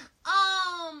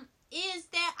 Is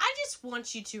that I just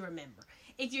want you to remember,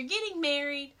 if you're getting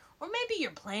married, or maybe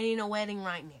you're planning a wedding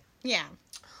right now. Yeah.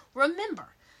 Remember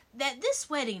that this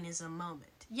wedding is a moment.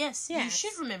 Yes, you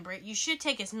should remember it. You should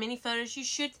take as many photos.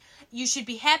 You should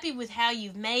be happy with how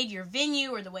you've made your venue,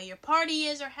 or the way your party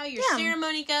is, or how your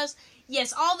ceremony goes.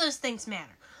 Yes, all those things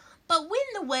matter. But when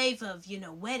the wave of,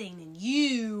 wedding and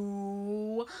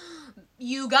you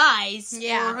guys,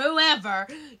 or whoever,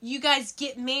 you guys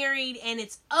get married and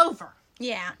it's over.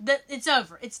 Yeah. It's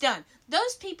over. It's done.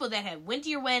 Those people that have went to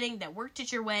your wedding, that worked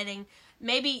at your wedding,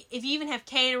 maybe if you even have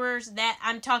caterers, that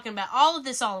I'm talking about all of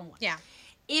this all in one. Yeah.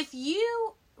 If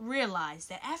you realize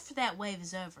that after that wave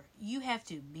is over, you have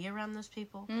to be around those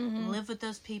people, live with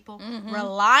those people,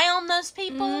 rely on those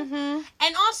people.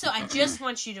 And also, I just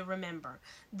want you to remember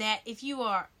that if you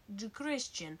are the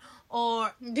Christian,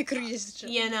 or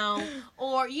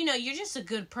or you're just a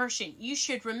good person, you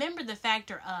should remember the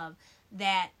factor of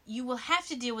that you will have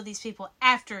to deal with these people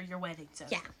after your wedding's over.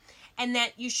 Yeah. And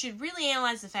that you should really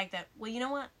analyze the fact that, well, you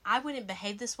know what? I wouldn't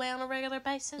behave this way on a regular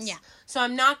basis. Yeah. So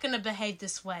I'm not going to behave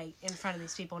this way in front of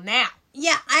these people now.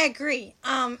 Yeah, I agree.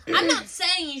 I'm not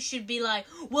saying you should be like,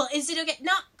 well, is it okay?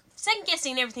 Not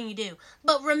second-guessing everything you do.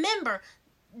 But remember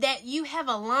that you have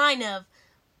a line of,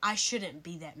 I shouldn't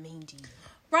be that mean to you.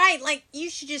 Right. Like, you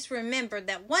should just remember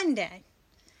that one day,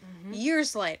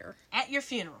 years later. At your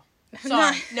funeral.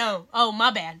 Sorry. No. Oh,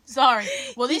 my bad. Sorry.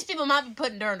 Well, these people might be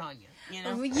putting dirt on you.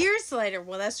 Years later.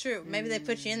 Well, that's true. Maybe they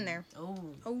put you in there. Oh,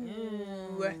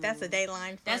 that's a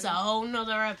dayline. That's a whole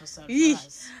nother episode for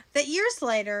us. That years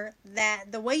later,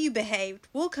 that the way you behaved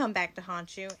will come back to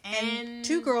haunt you, and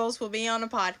two girls will be on a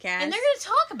podcast, and they're going to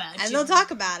talk about it. And they'll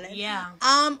talk about it. Yeah.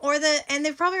 And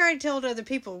they've probably already told other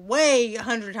people way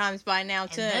 100 times by now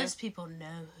too. And those people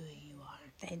know who you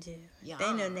are. They do. Yeah.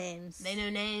 They know names. They know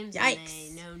names. Yikes.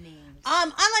 And they know names.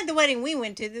 Unlike the wedding we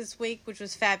went to this week, which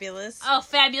was fabulous. Oh,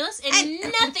 fabulous. And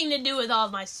nothing to do with all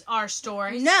of our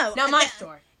stories. No. Not my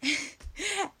story.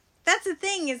 That's the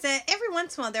thing, is that every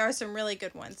once in a while there are some really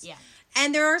good ones. Yeah.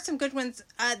 And there are some good ones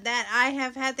that I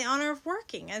have had the honor of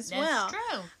working as well. That's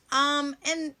true. And,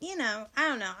 I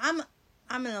don't know.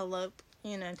 I'm an elope,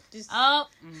 just... Oh.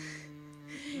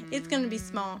 It's going to be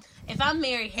small. If I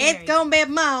marry Harry... It's going to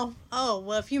be small. Oh,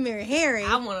 well, if you marry Harry...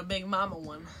 I want a big mama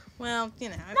one. Well,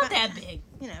 not that big.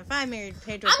 If I married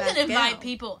Pedro I'm going to invite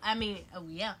people. I mean, oh,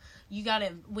 yeah. You got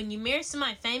to... When you marry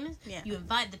somebody famous, you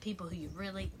invite the people who you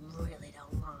really, really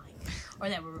don't like. Or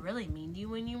that were really mean to you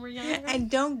when you were younger. And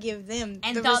don't give them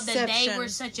and the thought reception. That they were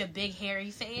such a big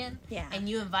Harry fan. Yeah. And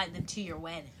you invite them to your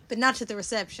wedding. But not to the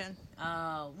reception.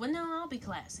 Oh, well, no, I'll be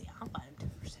classy. I'll invite them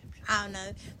to the reception. I don't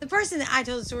know. The person that I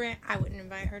told the story, I wouldn't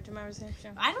invite her to my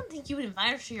reception. I don't think you would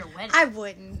invite her to your wedding. I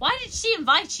wouldn't. Why did she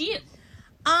invite you?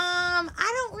 I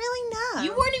don't really know.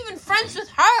 You weren't even friends with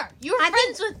her. You were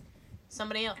friends with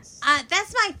somebody else.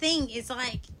 That's my thing. It's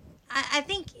like, I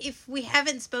think if we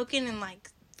haven't spoken in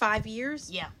like 5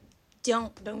 years,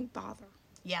 don't bother.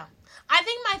 Yeah. I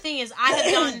think my thing is I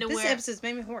have gotten to this where... This episode's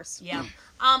made me hoarse. Yeah.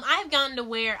 I have gotten to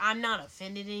where I'm not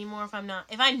offended anymore if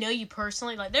I know you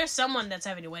personally. Like, there's someone that's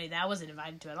having a wedding that I wasn't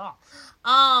invited to at all.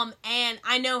 And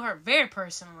I know her very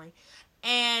personally.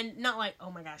 And not like,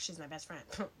 oh my gosh, she's my best friend.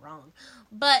 Wrong.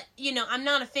 But, I'm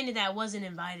not offended that I wasn't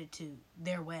invited to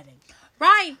their wedding.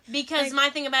 Right. Because my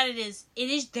thing about it is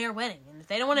their wedding. And if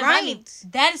they don't want to invite me,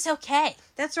 that is okay.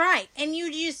 That's right. And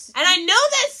you just... And I know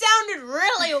that sounded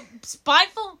really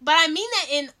spiteful, but I mean that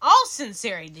in all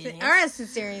sincerity. All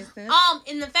sincerity.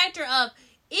 In the factor of,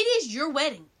 it is your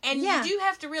wedding. And you do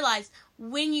have to realize,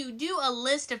 when you do a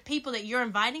list of people that you're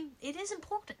inviting, it is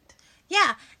important.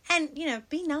 Yeah. And,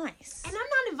 be nice. And I'm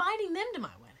not inviting them to my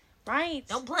wedding. Right.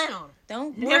 Don't plan on it.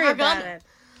 Don't worry about it.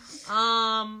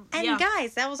 And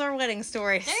guys, that was our wedding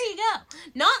story. There you go.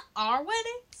 Not our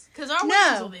weddings, because our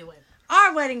weddings will be weddings.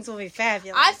 Our weddings will be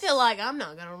fabulous. I feel like I'm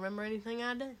not going to remember anything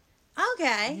I did.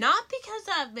 Okay. Not because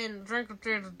I've been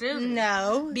drinking.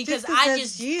 No. Because I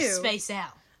just space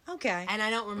out. Okay. And I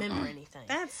don't remember anything.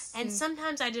 And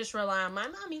sometimes I just rely on my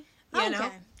mommy. You know?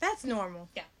 That's normal.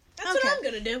 Yeah. That's what I'm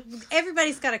going to do.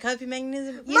 Everybody's got a coping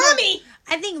mechanism. Mommy!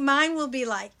 I think mine will be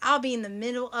like, I'll be in the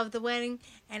middle of the wedding,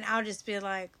 and I'll just be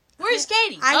like, where's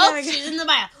Katie? She's in the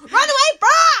bio. Run away,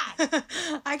 bride!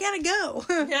 I gotta go.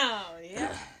 No,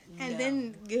 yeah. And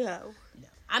then go. No.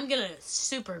 I'm going to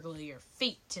super glue your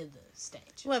feet to the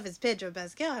stage. Well, if it's Pedro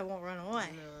Pascal, I won't run away.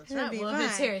 No, that's right. Well, if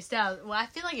it's Harry Styles, well, I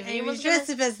feel like if he was dressed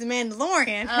up as the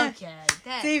Mandalorian, okay,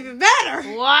 it's even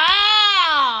better.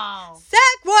 Wow.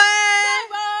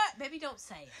 Segway! Baby, don't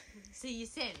say it. See, you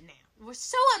said it now. We're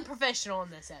so unprofessional in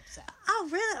this episode. Oh,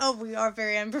 really? Oh, we are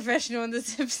very unprofessional in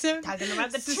this episode. Talking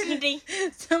about the Trinity.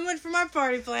 So much for my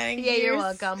party planning. Yeah, you're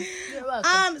welcome. You're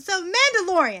welcome. So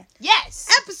Mandalorian. Yes.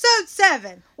 Episode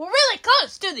 7. We're really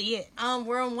close to the end.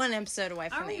 We're on one episode away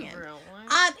from the end. Really?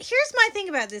 Here's my thing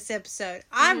about this episode.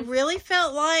 I really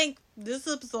felt like this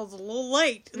episode's a little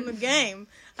late in the game.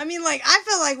 I mean, like, I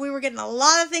felt like we were getting a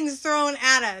lot of things thrown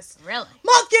at us. Really?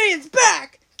 Moff Gideon's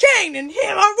back! Kane and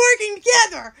him are working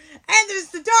together! And there's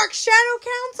the Dark Shadow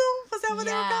Council? Was that what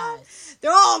they were called?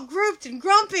 They're all grouped and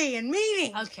grumpy and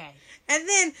meeting. Okay. And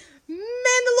then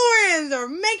Mandalorians are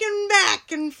making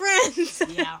back and friends.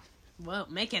 Yeah. Well,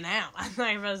 making out. I'm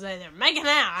not even supposed to say they're making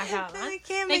out. I thought they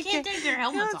can't take their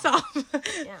helmets off.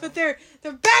 Yeah. But they're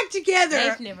back together.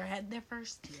 They've never had their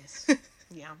first kiss.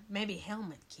 Yeah. Maybe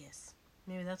helmet kiss.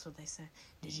 Maybe that's what they say.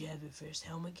 Did you have your first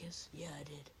helmet kiss? Yeah, I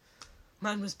did.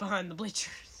 Mine was behind the bleachers.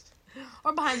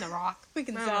 Or behind the rock. We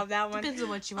can solve that one. Depends on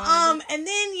what you want. And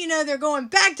then, they're going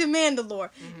back to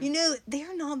Mandalore. Mm-hmm.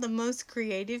 They're not the most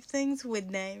creative things with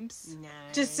names. No.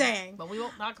 Just saying. But we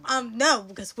won't talk about them. No,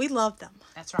 because we love them.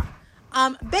 That's right.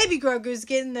 Baby Grogu's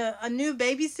getting a new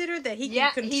babysitter that he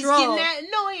can control. He's getting that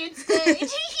annoyance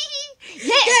stage.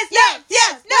 Yes,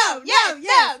 no.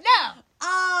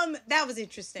 That was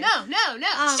interesting. No.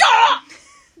 Shut up!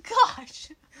 Gosh.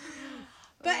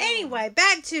 But anyway,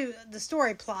 back to the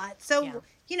story plot. So,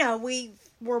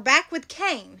 we're back with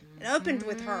Kane. It opened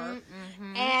with her.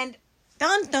 Mm-hmm. And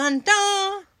dun, dun,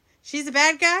 dun. She's a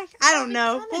bad guy? I don't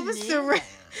know. What was the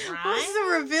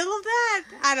reveal of that?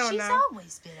 I don't know. She's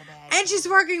always been a bad guy. And she's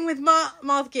working with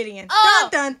Moff Gideon. Oh,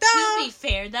 dun, dun, dun. To be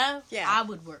fair, though, I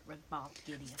would work with Moff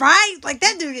Gideon. Right? Like,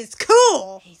 that dude is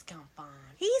cool. He's kind of fun.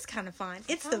 He's kind of fun.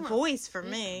 It's the voice for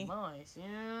me. The voice,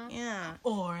 yeah. Yeah.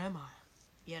 Or am I?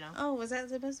 Oh, was that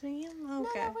supposed to be him? Okay. No,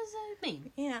 that was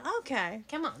me. Yeah, okay.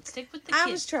 Come on, stick with the kids.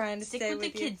 I was trying to stick stay with the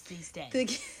you. kids these days.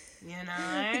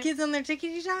 The kids on their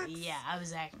tickety talks? Yeah, I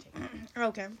was acting.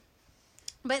 Okay.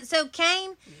 But so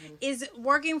Kane is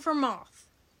working for Moff.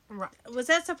 Right. Was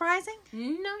that surprising?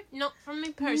 No, not for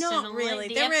me personally. Not really.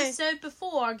 The episode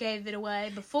before gave it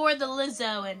away. Before the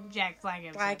Lizzo and Jack Black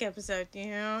episode. Black episode,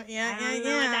 yeah. I don't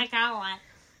know what that kind of like.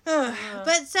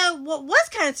 But so what was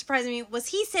kind of surprising me was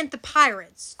he sent the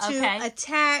pirates to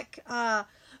attack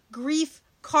Grief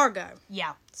Cargo.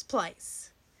 Yeah. This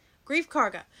place. Grief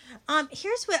Cargo.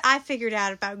 Here's what I figured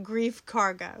out about Grief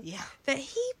Cargo. Yeah. That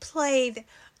he played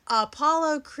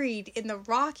Apollo Creed in the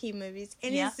Rocky movies.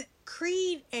 And is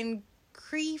Creed and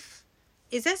Grief,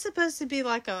 is that supposed to be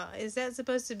like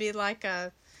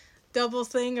a double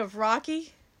thing of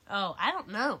Rocky? Oh, I don't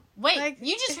know. Wait,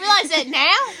 you just realized that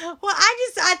now? Well,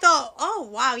 I thought, oh,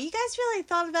 wow, you guys really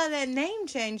thought about that name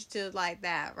change to like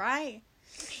that, right?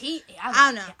 I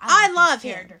don't know. I love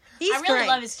him. I really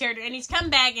love his character, and he's come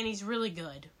back, and he's really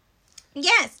good.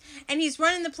 Yes, and he's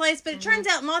running the place, but it turns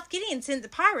out Moff Gideon sent the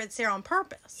pirates there on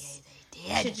purpose.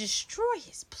 Yeah, they did. To destroy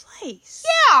his place.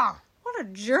 Yeah. What a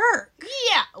jerk.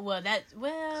 Yeah. Well,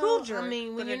 cool jerk. I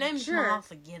mean, when your name's Moff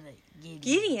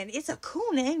Gideon. It's a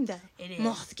cool name, though. It is.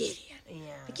 Moff Gideon.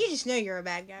 Yeah. Like, you just know you're a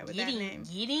bad guy with that name.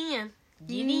 Gideon.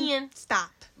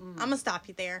 Stop. I'm going to stop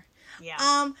you there. Yeah.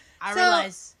 I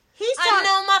realize. I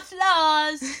know my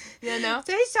flaws.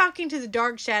 So he's talking to the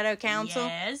Dark Shadow Council.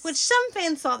 Yes. Which some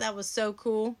fans thought that was so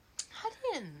cool. I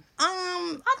didn't.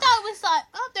 I thought it was like,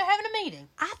 they're having a meeting.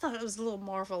 I thought it was a little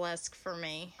Marvel-esque for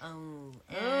me.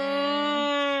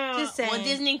 Just saying. Well,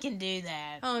 Disney can do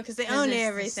that. Oh, because they own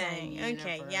everything.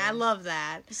 Okay, yeah, I love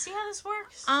that. You see how this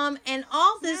works? And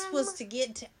all this was to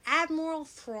get to Admiral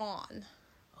Thrawn.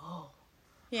 Oh.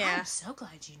 Yeah. I'm so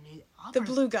glad you knew. The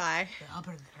blue guy. The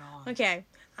Thrawn. Okay.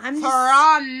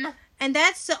 Thrawn. And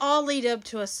that's to all lead up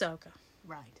to Ahsoka.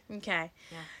 Right. Okay.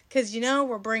 Yeah. Because,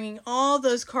 we're bringing all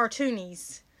those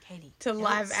cartoonies to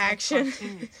live action.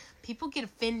 People get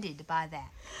offended by that.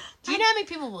 Do you know how many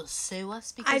people will sue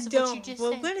us because of what you just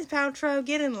said? Gwyneth Paltrow,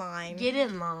 get in line. Get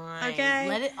in line. Okay.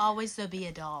 Let it always be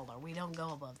 $1. We don't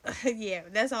go above that. Yeah,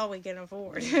 that's all we can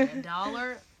afford.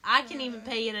 $1. I can even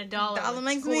pay you $1. Dollar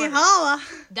makes me holla.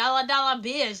 Dollar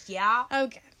bish, yeah.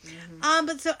 Okay. Mm-hmm.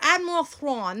 But so Admiral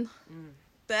Thrawn.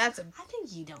 That's a. I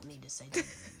think you don't need to say that.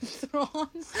 Thrawn,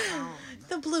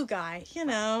 the blue guy,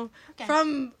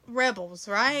 from Rebels,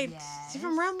 right? Yes. Is he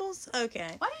from Rebels?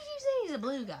 Okay. Why did you say he's a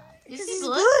blue guy? Is he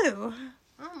blue?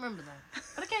 I don't remember that.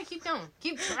 But okay, keep going.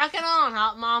 Keep trucking on,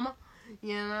 hot mama.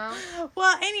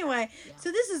 Well, anyway,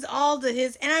 so this is all to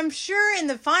his, and I'm sure in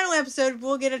the final episode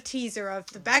we'll get a teaser of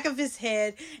the back of his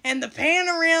head and the pan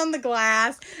around the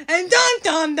glass and dun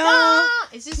dun dun.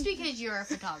 Is this because you're a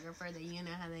photographer that you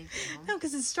know how they film? No,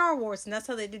 because it's Star Wars, and that's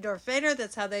how they did Darth Vader.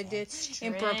 That's how they did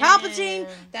Emperor Palpatine.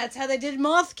 That's how they did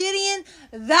Moff Gideon.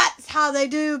 That's how they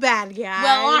do bad guys.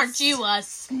 Well, aren't you a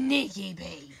sneaky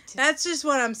bait? That's just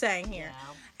what I'm saying here.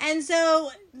 Yeah. And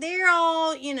so they're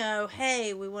all,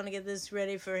 hey, we want to get this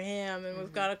ready for him, and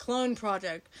we've got a clone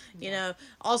project,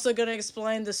 also going to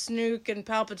explain the Snoke and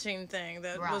Palpatine thing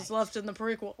that was left in the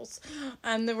prequels.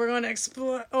 And then we're going to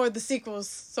explore, or the sequels,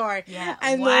 sorry. Yeah,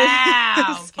 and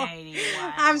wow, Katie,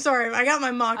 wow. I'm sorry, I got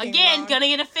my mocking again, wrong. Gonna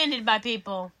get offended by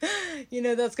people.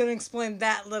 That's going to explain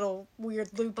that little weird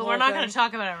loophole. But we're not going to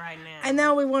talk about it right now. And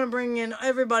now we want to bring in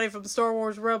everybody from Star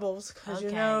Wars Rebels, because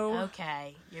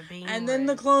Okay, you're being and rude. then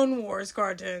the Clone Wars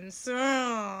cartoons. Oh.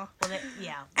 Well,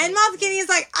 and Moff Gideon's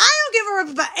like, I don't give a rip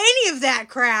about any of that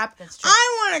crap. That's true.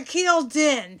 I want to kill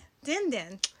Din.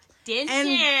 Din.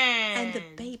 And the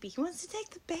baby. He wants to take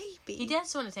the baby. He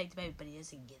does want to take the baby, but he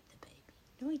doesn't get the baby.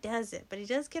 No, he doesn't. But he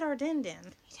does get our Din.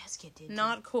 He does get Din.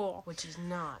 Not cool. Which is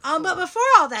not cool. But before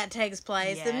all that takes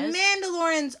place, the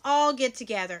Mandalorians all get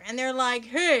together. And they're like,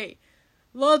 hey,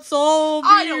 let's all be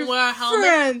friends. I don't wear a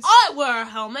helmet. I wear a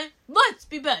helmet. Let's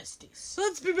be besties.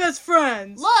 Let's be best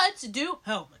friends. Let's do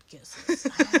helmet kisses.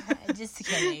 Just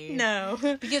kidding. No.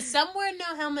 Because some wear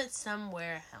no helmets, some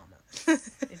wear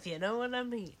helmets. If you know what I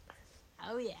mean.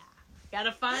 Oh, yeah.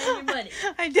 Gotta find your buddy.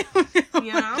 I don't know what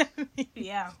that means.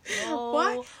 Yeah.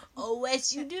 What? Oh,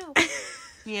 yes, you do.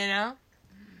 And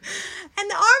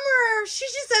the armorer,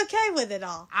 she's just okay with it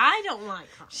all. I don't like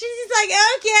her. She's just like,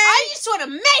 okay. I just want to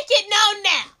make it known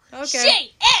now. Okay.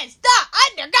 She is the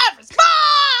undercover spy.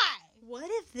 What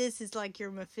if this is like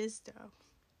your Mephisto?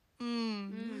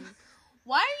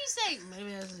 Why are you saying,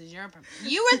 maybe this is your purpose?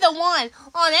 You were the one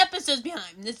on episodes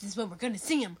behind. This is when we're going to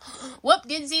see him. Whoop,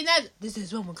 didn't see that. This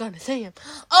is when we're going to see him.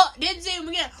 Oh, didn't see him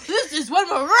again. This is when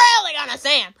we're really going to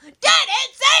see him.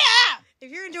 Didn't see him.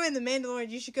 If you're enjoying The Mandalorian,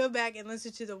 you should go back and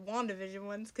listen to the WandaVision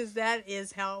ones, because that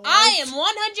is how it was. I am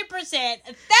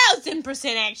 100%,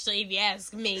 1,000% actually, if you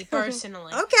ask me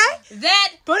personally. Okay. That.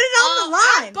 Put it on the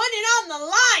line. Put it on the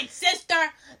line,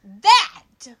 sister. That.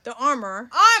 The armor.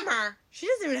 She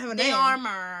doesn't even have a name. The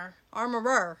armor.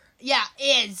 Armorer. Yeah,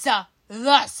 is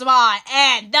the spy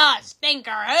and the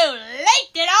stinker who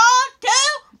leaked it all to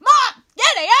Moff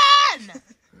Gideon.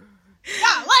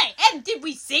 Golly, and did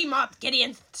we see Moff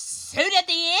Gideon's suit at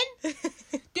the end?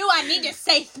 Do I need to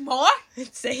say more?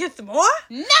 Say it more?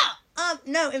 No.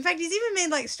 No. In fact, he's even made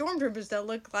like stormtroopers that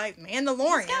look like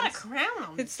Mandalorians. He's got a crown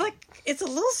on. It's a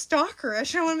little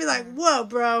stalkerish. I want to be like, whoa,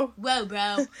 bro. Whoa,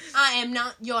 bro. I am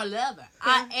not your lover.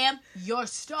 I am your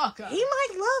stalker. He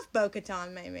might love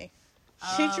Bo-Katan, maybe.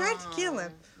 She tried to kill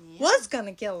him. Yeah. Was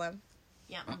gonna kill him.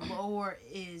 Yeah, or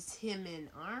is him in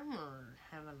armor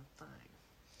having a thing?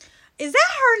 Is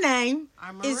that her name?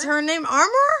 Armorer? Is her name Armor?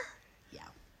 Yeah.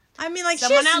 I mean, like,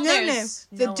 someone she's out no name.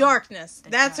 The Darkness.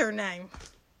 That's her name.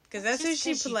 Because that's who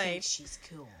she played. She's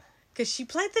cool. Because she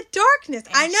played the Darkness.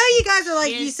 And I know you guys are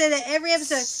like, you say that every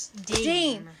episode.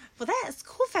 Dean. Well, that's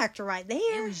cool factor right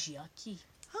there. It was yucky.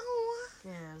 Oh.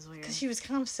 Yeah, it was weird. Because she was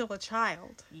kind of still a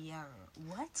child. Yeah.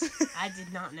 What? I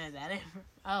did not know that ever.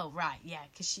 Oh, right. Yeah,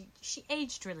 because she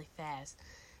aged really fast.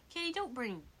 Katie, don't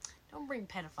bring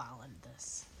pedophile into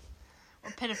this. Or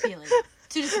pedophilia.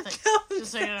 Two different things. Don't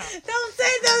say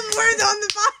those words on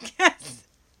the podcast.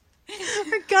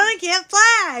 We're gonna get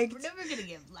flagged. We're never gonna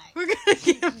get flagged. We're gonna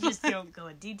get flagged. Just don't go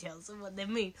in details of what they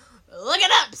mean. Look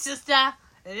it up, sister.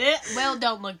 Well,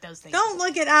 don't look those things. Don't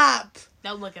look it up.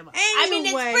 Don't look it up. Anyway, I mean,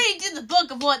 it's pretty to the book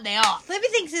of what they are. Libby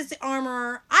thinks it's the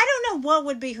armorer. I don't know what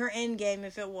would be her end game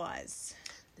if it was.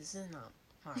 This is not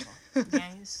Marvel.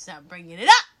 Okay, stop bringing it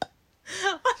up.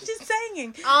 I'm just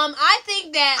saying. I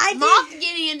think that Moff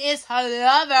Gideon is her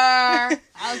lover.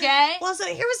 Okay. Well, so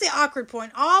here was the awkward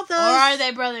point. All those, or are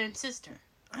they brother and sister?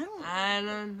 I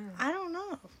don't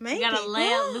know. Maybe you got a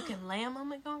Luke and Leia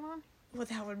moment going on. Well,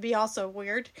 that would be also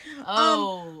weird.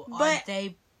 Oh, are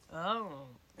they Oh.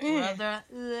 Brother.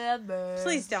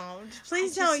 Please don't.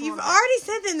 Please don't. You've already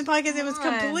said that in the podcast. It was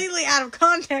completely out of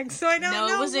context, so I don't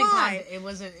know why. It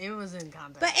was in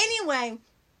context. But anyway,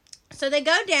 so they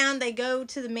go down. They go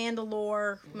to the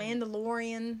Mandalorian,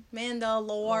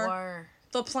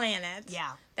 the planet.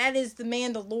 Yeah. That is the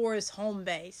Mandalorian's home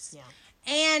base. Yeah.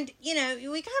 And, we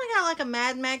kind of got like a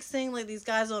Mad Max thing, like these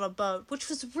guys on a boat, which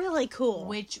was really cool.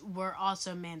 Which were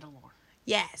also Mandalore.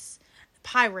 Yes.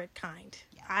 Pirate kind.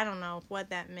 Yeah. I don't know what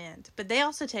that meant. But they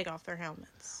also take off their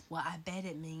helmets. Well, I bet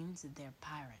it means that they're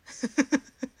pirates.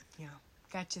 Yeah.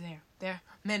 Got you there. They're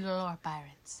Mandalore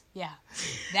pirates. Yeah.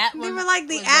 That one. They were like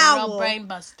the owl. A real brain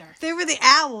buster. They were the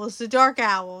owls, the dark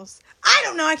owls. I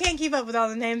don't know. I can't keep up with all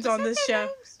the names on this show.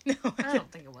 Names? No, I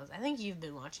don't think it was. I think you've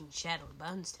been watching Shadow and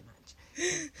Bones too much.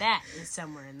 That is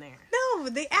somewhere in there. No,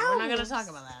 the owls. We're not going to talk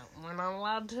about that. We're not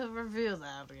allowed to reveal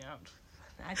that yet.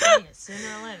 I tell you, sooner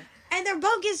or later. And their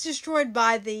boat gets destroyed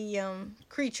by the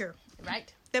creature.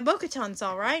 Right. That Bo-Katan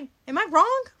saw, right? Am I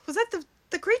wrong? Was that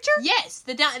the creature? Yes.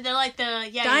 They're like the...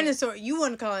 Yeah, dinosaur. You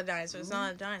wouldn't call it a dinosaur. It's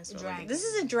not a dinosaur. Dragon. This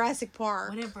is a Jurassic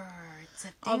Park. Whatever. It's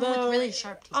a thing with really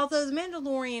sharp teeth. Although the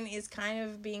Mandalorian is kind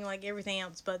of being like everything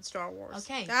else but Star Wars.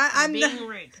 Okay. I'm being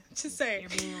rude. Just saying.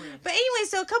 You're being rude. But anyway,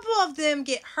 so a couple of them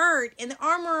get hurt, and the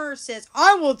armorer says,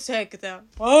 I will take them.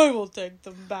 I will take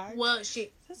them back. Well, Is that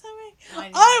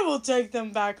right? I will take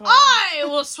them back home. I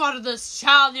will slaughter this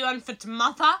child, you unfit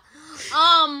mother.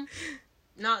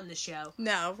 Not in the show.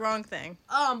 No, wrong thing.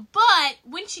 But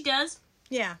when she does,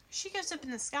 yeah, she goes up in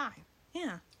the sky.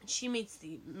 Yeah. She meets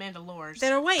the Mandalores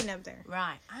that are waiting up there.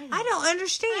 Right. I don't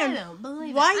understand. I don't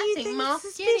believe why it. You think it's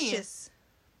suspicious?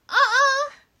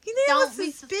 You think don't it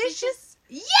was suspicious?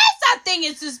 Yes, I think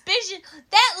it's suspicious.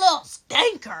 That little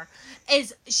stinker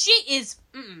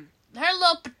her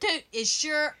little patoot is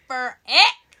sure for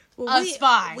it. A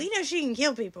spy. We know she can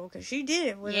kill people because she did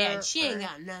it with her. Yeah, she ain't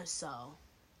got no soul.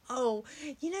 Oh,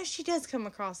 she does come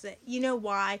across that. You know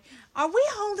why? Are we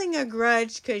holding a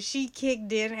grudge because she kicked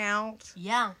Din out?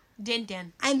 Yeah, Din.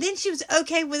 And then she was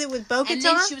okay with it with Bo-Katan? And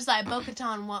then she was like,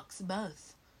 Bo-Katan walks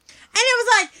both. And it was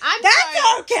like,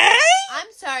 that's okay? I'm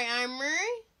sorry, Armory.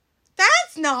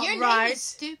 That's not Your right. name is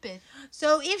stupid.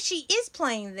 So if she is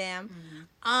playing them,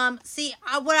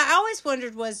 what I always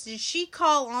wondered was, did she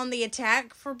call on the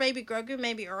attack for Baby Grogu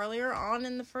maybe earlier on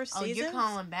in the first season? Oh, you're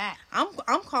calling back.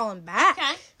 I'm calling back.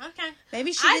 Okay.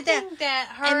 Maybe she did that. I think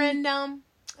that her and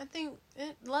I think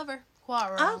love her.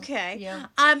 Quarrel. Okay. Yeah.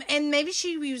 And maybe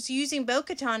she was using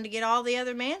Bo-Katan to get all the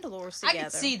other Mandalores together. I can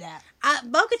see that.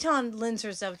 Bo-Katan lends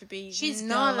herself to be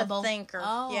not gullible. A thinker.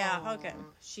 Oh. Yeah. Okay.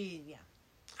 Yeah.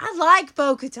 I like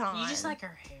Bo-Katan. You just like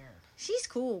her hair. She's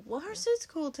cool. Well, her suit's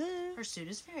cool, too. Her suit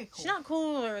is very cool. She's not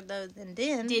cooler, though, than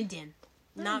Din. Din.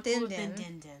 Not cooler than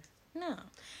Din. No.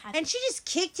 And she just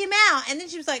kicked him out, and then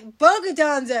she was like,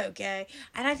 Bo-Katan's okay.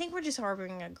 And I think we're just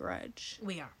harboring a grudge.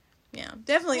 We are. Yeah,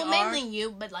 definitely are. Mainly you,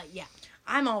 but, yeah.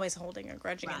 I'm always holding a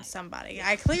grudge against somebody. Yeah.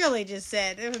 I clearly just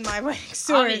said it was my wedding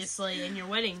stories. Obviously, in your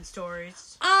wedding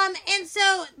stories. And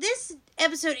so this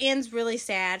episode ends really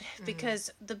sad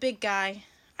because the big guy...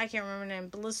 I can't remember his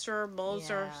name.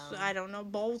 Bolzer. I don't know.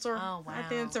 Bolzer. Oh, wow. I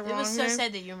think it's the wrong name. It was so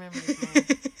sad that you remember his name.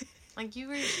 Like, you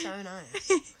were so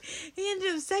nice. He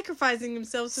ended up sacrificing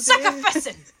himself. He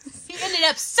ended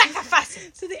up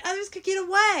sacrificing. So the others could get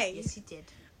away. Yes, he did.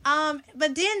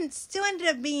 But then still ended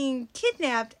up being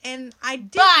kidnapped, and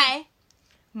by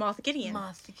Moff Gideon.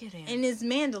 In his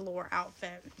Mandalore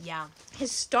outfit. Yeah.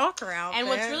 His stalker outfit. And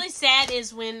what's really sad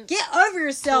is when... Get over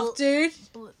yourself, dude.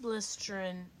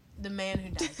 Blisterin... The man who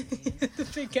dies. The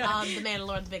big guy. The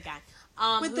Mandalorian, the big guy.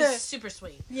 Who's super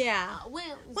sweet. Yeah. Well,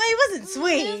 he wasn't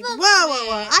sweet.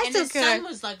 Whoa. And his son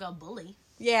was like a bully.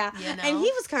 Yeah. You know? And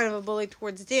he was kind of a bully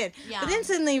towards Din. Yeah. But then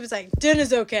suddenly he was like, Din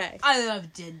is okay. I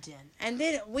love Din. And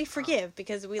then we forgive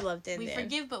because we love Din. We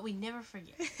forgive, but we never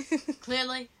forget.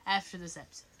 Clearly, after this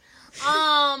episode.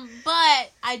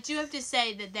 But I do have to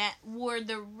say that were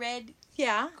the Red...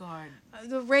 Yeah. Guard.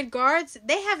 The Red Guards,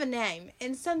 they have a name.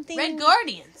 And something... Red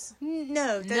Guardians.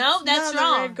 No, that's not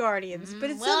wrong. The Red Guardians. But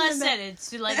it's I said it. It's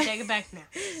too late to take it back now.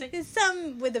 It's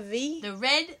something with a V. The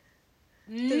Red...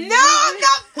 I'm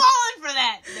not falling for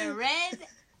that. The Red...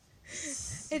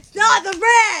 It's not the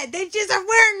red. They just are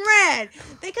wearing red.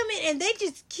 They come in and they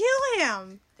just kill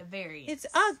him. The Variants. It's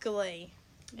ugly.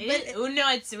 Oh no,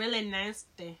 it's really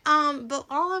nasty. But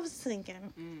all I was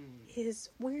thinking is,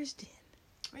 where's Din?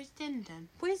 Where's Din?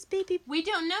 Where's Baby? We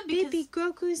don't know because Baby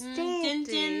Grogu's dead.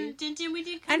 Din, we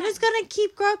did come And who's gonna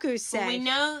keep Grogu safe? Well, we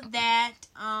know that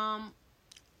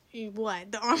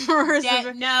what? The armorers?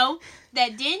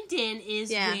 That Din is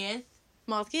with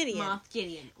Moff Gideon.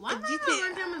 Why am I not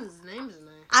remembering his name?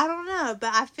 I don't know,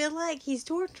 but I feel like he's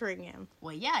torturing him.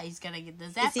 Well, yeah, he's gonna get the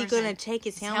zappers. Is he gonna take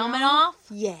his helmet off?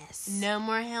 Yes. No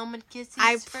more helmet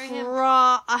kisses for him.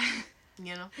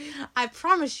 You know, I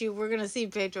promise you, we're gonna see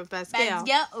Pedro Pascal.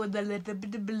 With a little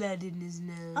bit of blood in his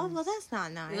nose. Oh well, that's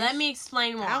not nice. Let me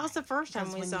explain why. That was the first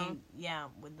time we saw him. Yeah,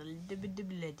 with a little bit of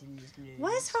blood in his nose.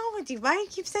 What is wrong with you? Why do you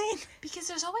keep saying? Because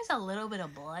there's always a little bit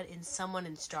of blood in someone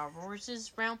in Star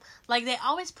Wars' realm. Like they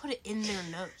always put it in their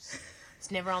nose.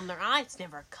 It's never on their eye. It's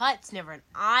never a cut. It's never an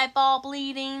eyeball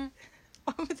bleeding.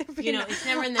 It's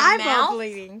never in their eyeball mouth.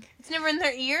 Bleeding. It's never in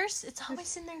their ears. It's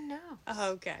always in their nose.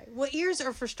 Okay. Well, ears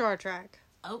are for Star Trek.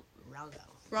 Oh, wrong.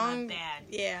 Wrong. Not bad.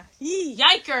 Yeah.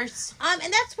 Yikers. And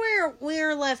that's where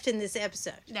we're left in this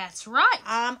episode. That's right.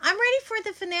 I'm ready for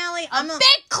the finale.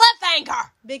 Big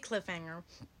cliffhanger. Big cliffhanger.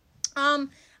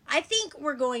 I think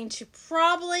we're going to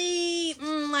probably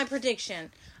my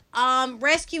prediction.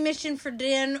 Rescue mission for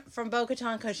Din from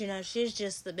Bo-Katan, because, she's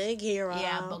just the big hero.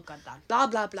 Yeah, Bo-Katan. Blah,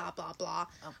 blah, blah, blah, blah.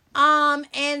 Oh.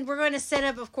 And we're going to set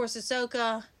up, of course,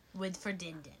 Ahsoka. For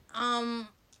Din.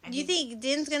 Do you think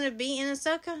Din's going to be in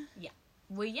Ahsoka? Yeah.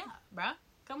 Well, yeah, bruh.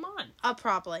 Come on.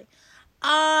 Probably.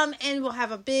 And we'll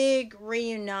have a big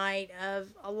reunite of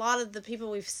a lot of the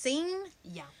people we've seen.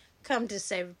 Yeah. Come to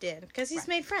save Din, because he's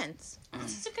made friends.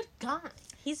 He's a good guy.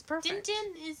 He's perfect.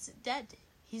 Din is daddy.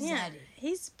 He's daddy.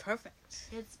 He's perfect.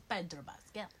 It's Pedro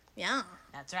Pascal. Yeah.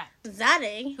 That's right.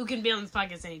 Zaddy. Who can be on this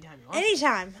podcast anytime you want.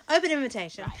 Anytime. Open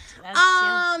invitation.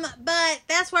 Right. But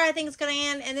that's where I think it's going to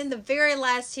end. And then the very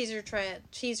last teaser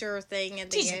thing at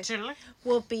the end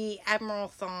will be Admiral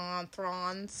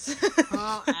Thrawn's.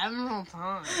 Oh, Admiral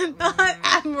Thrawn. Not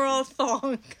Admiral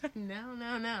Thong.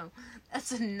 No.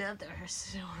 That's another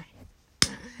story.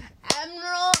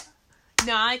 Admiral...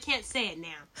 No, I can't say it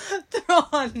now.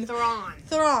 Thrawn.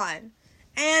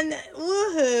 And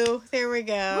woohoo, there we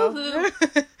go. Woohoo.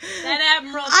 That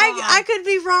Admiral Thrawn. I could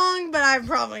be wrong, but I'm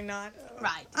probably not.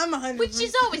 Right. I'm 100%. Which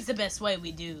is always the best way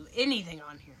we do anything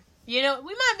on here. We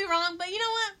might be wrong, but you know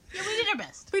what? Yeah, we did our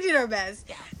best. We did our best.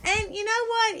 Yeah. And you know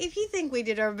what? If you think we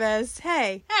did our best,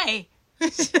 hey. Go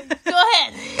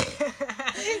ahead.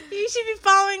 You should be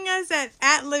following us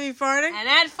at Libby Farnung. And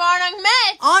at Farnung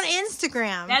Mets. On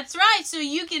Instagram. That's right. So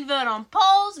you can vote on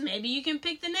polls. Maybe you can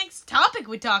pick the next topic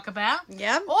we talk about.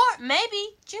 Yep. Or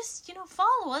maybe just,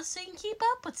 follow us so you can keep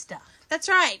up with stuff. That's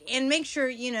right. And make sure,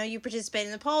 you participate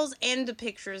in the polls and the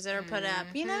pictures that are put up,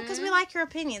 because we like your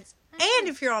opinions. And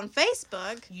if you're on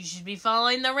Facebook, you should be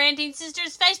following the Ranting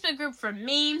Sisters Facebook group for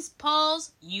memes,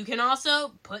 polls. You can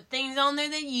also put things on there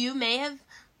that you may have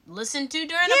listened to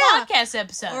during a podcast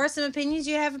episode. Or some opinions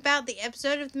you have about the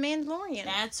episode of The Mandalorian.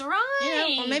 That's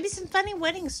right. Or maybe some funny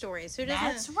wedding stories. Who doesn't?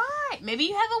 That's right. Maybe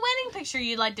you have a wedding picture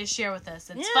you'd like to share with us.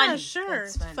 That's funny. Yeah, sure.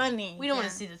 That's funny. We don't want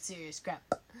to see the serious crap.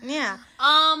 Yeah.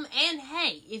 And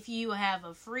hey, if you have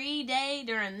a free day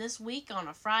during this week on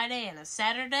a Friday and a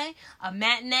Saturday, a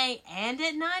matinee and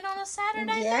at night on a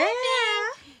Saturday morning,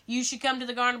 you should come to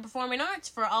the Garden of Performing Arts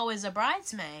for Always a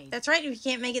Bridesmaid. That's right. If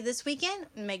you can't make it this weekend,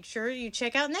 make sure you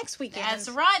check out next weekend. That's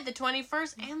right. The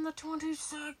 21st and the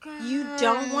 22nd. You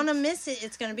don't want to miss it.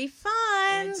 It's going to be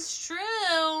fun. It's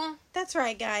true. That's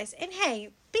right, guys. And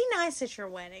hey, be nice at your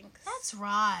weddings. That's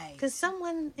right. Because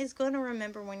someone is going to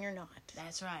remember when you're not.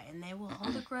 That's right. And they will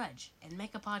hold a grudge and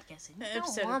make a podcast. And you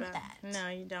don't want that. No,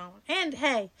 you don't. And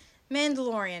hey,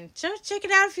 Mandalorian. Check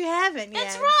it out if you haven't yet.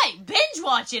 That's right. Binge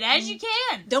watch it as you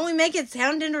can. Don't we make it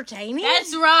sound entertaining?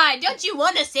 That's right. Don't you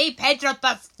want to see Pedro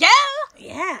Pascal?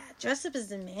 Yeah. Dress up as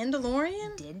the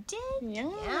Mandalorian. Did?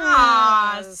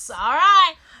 Yes. All right.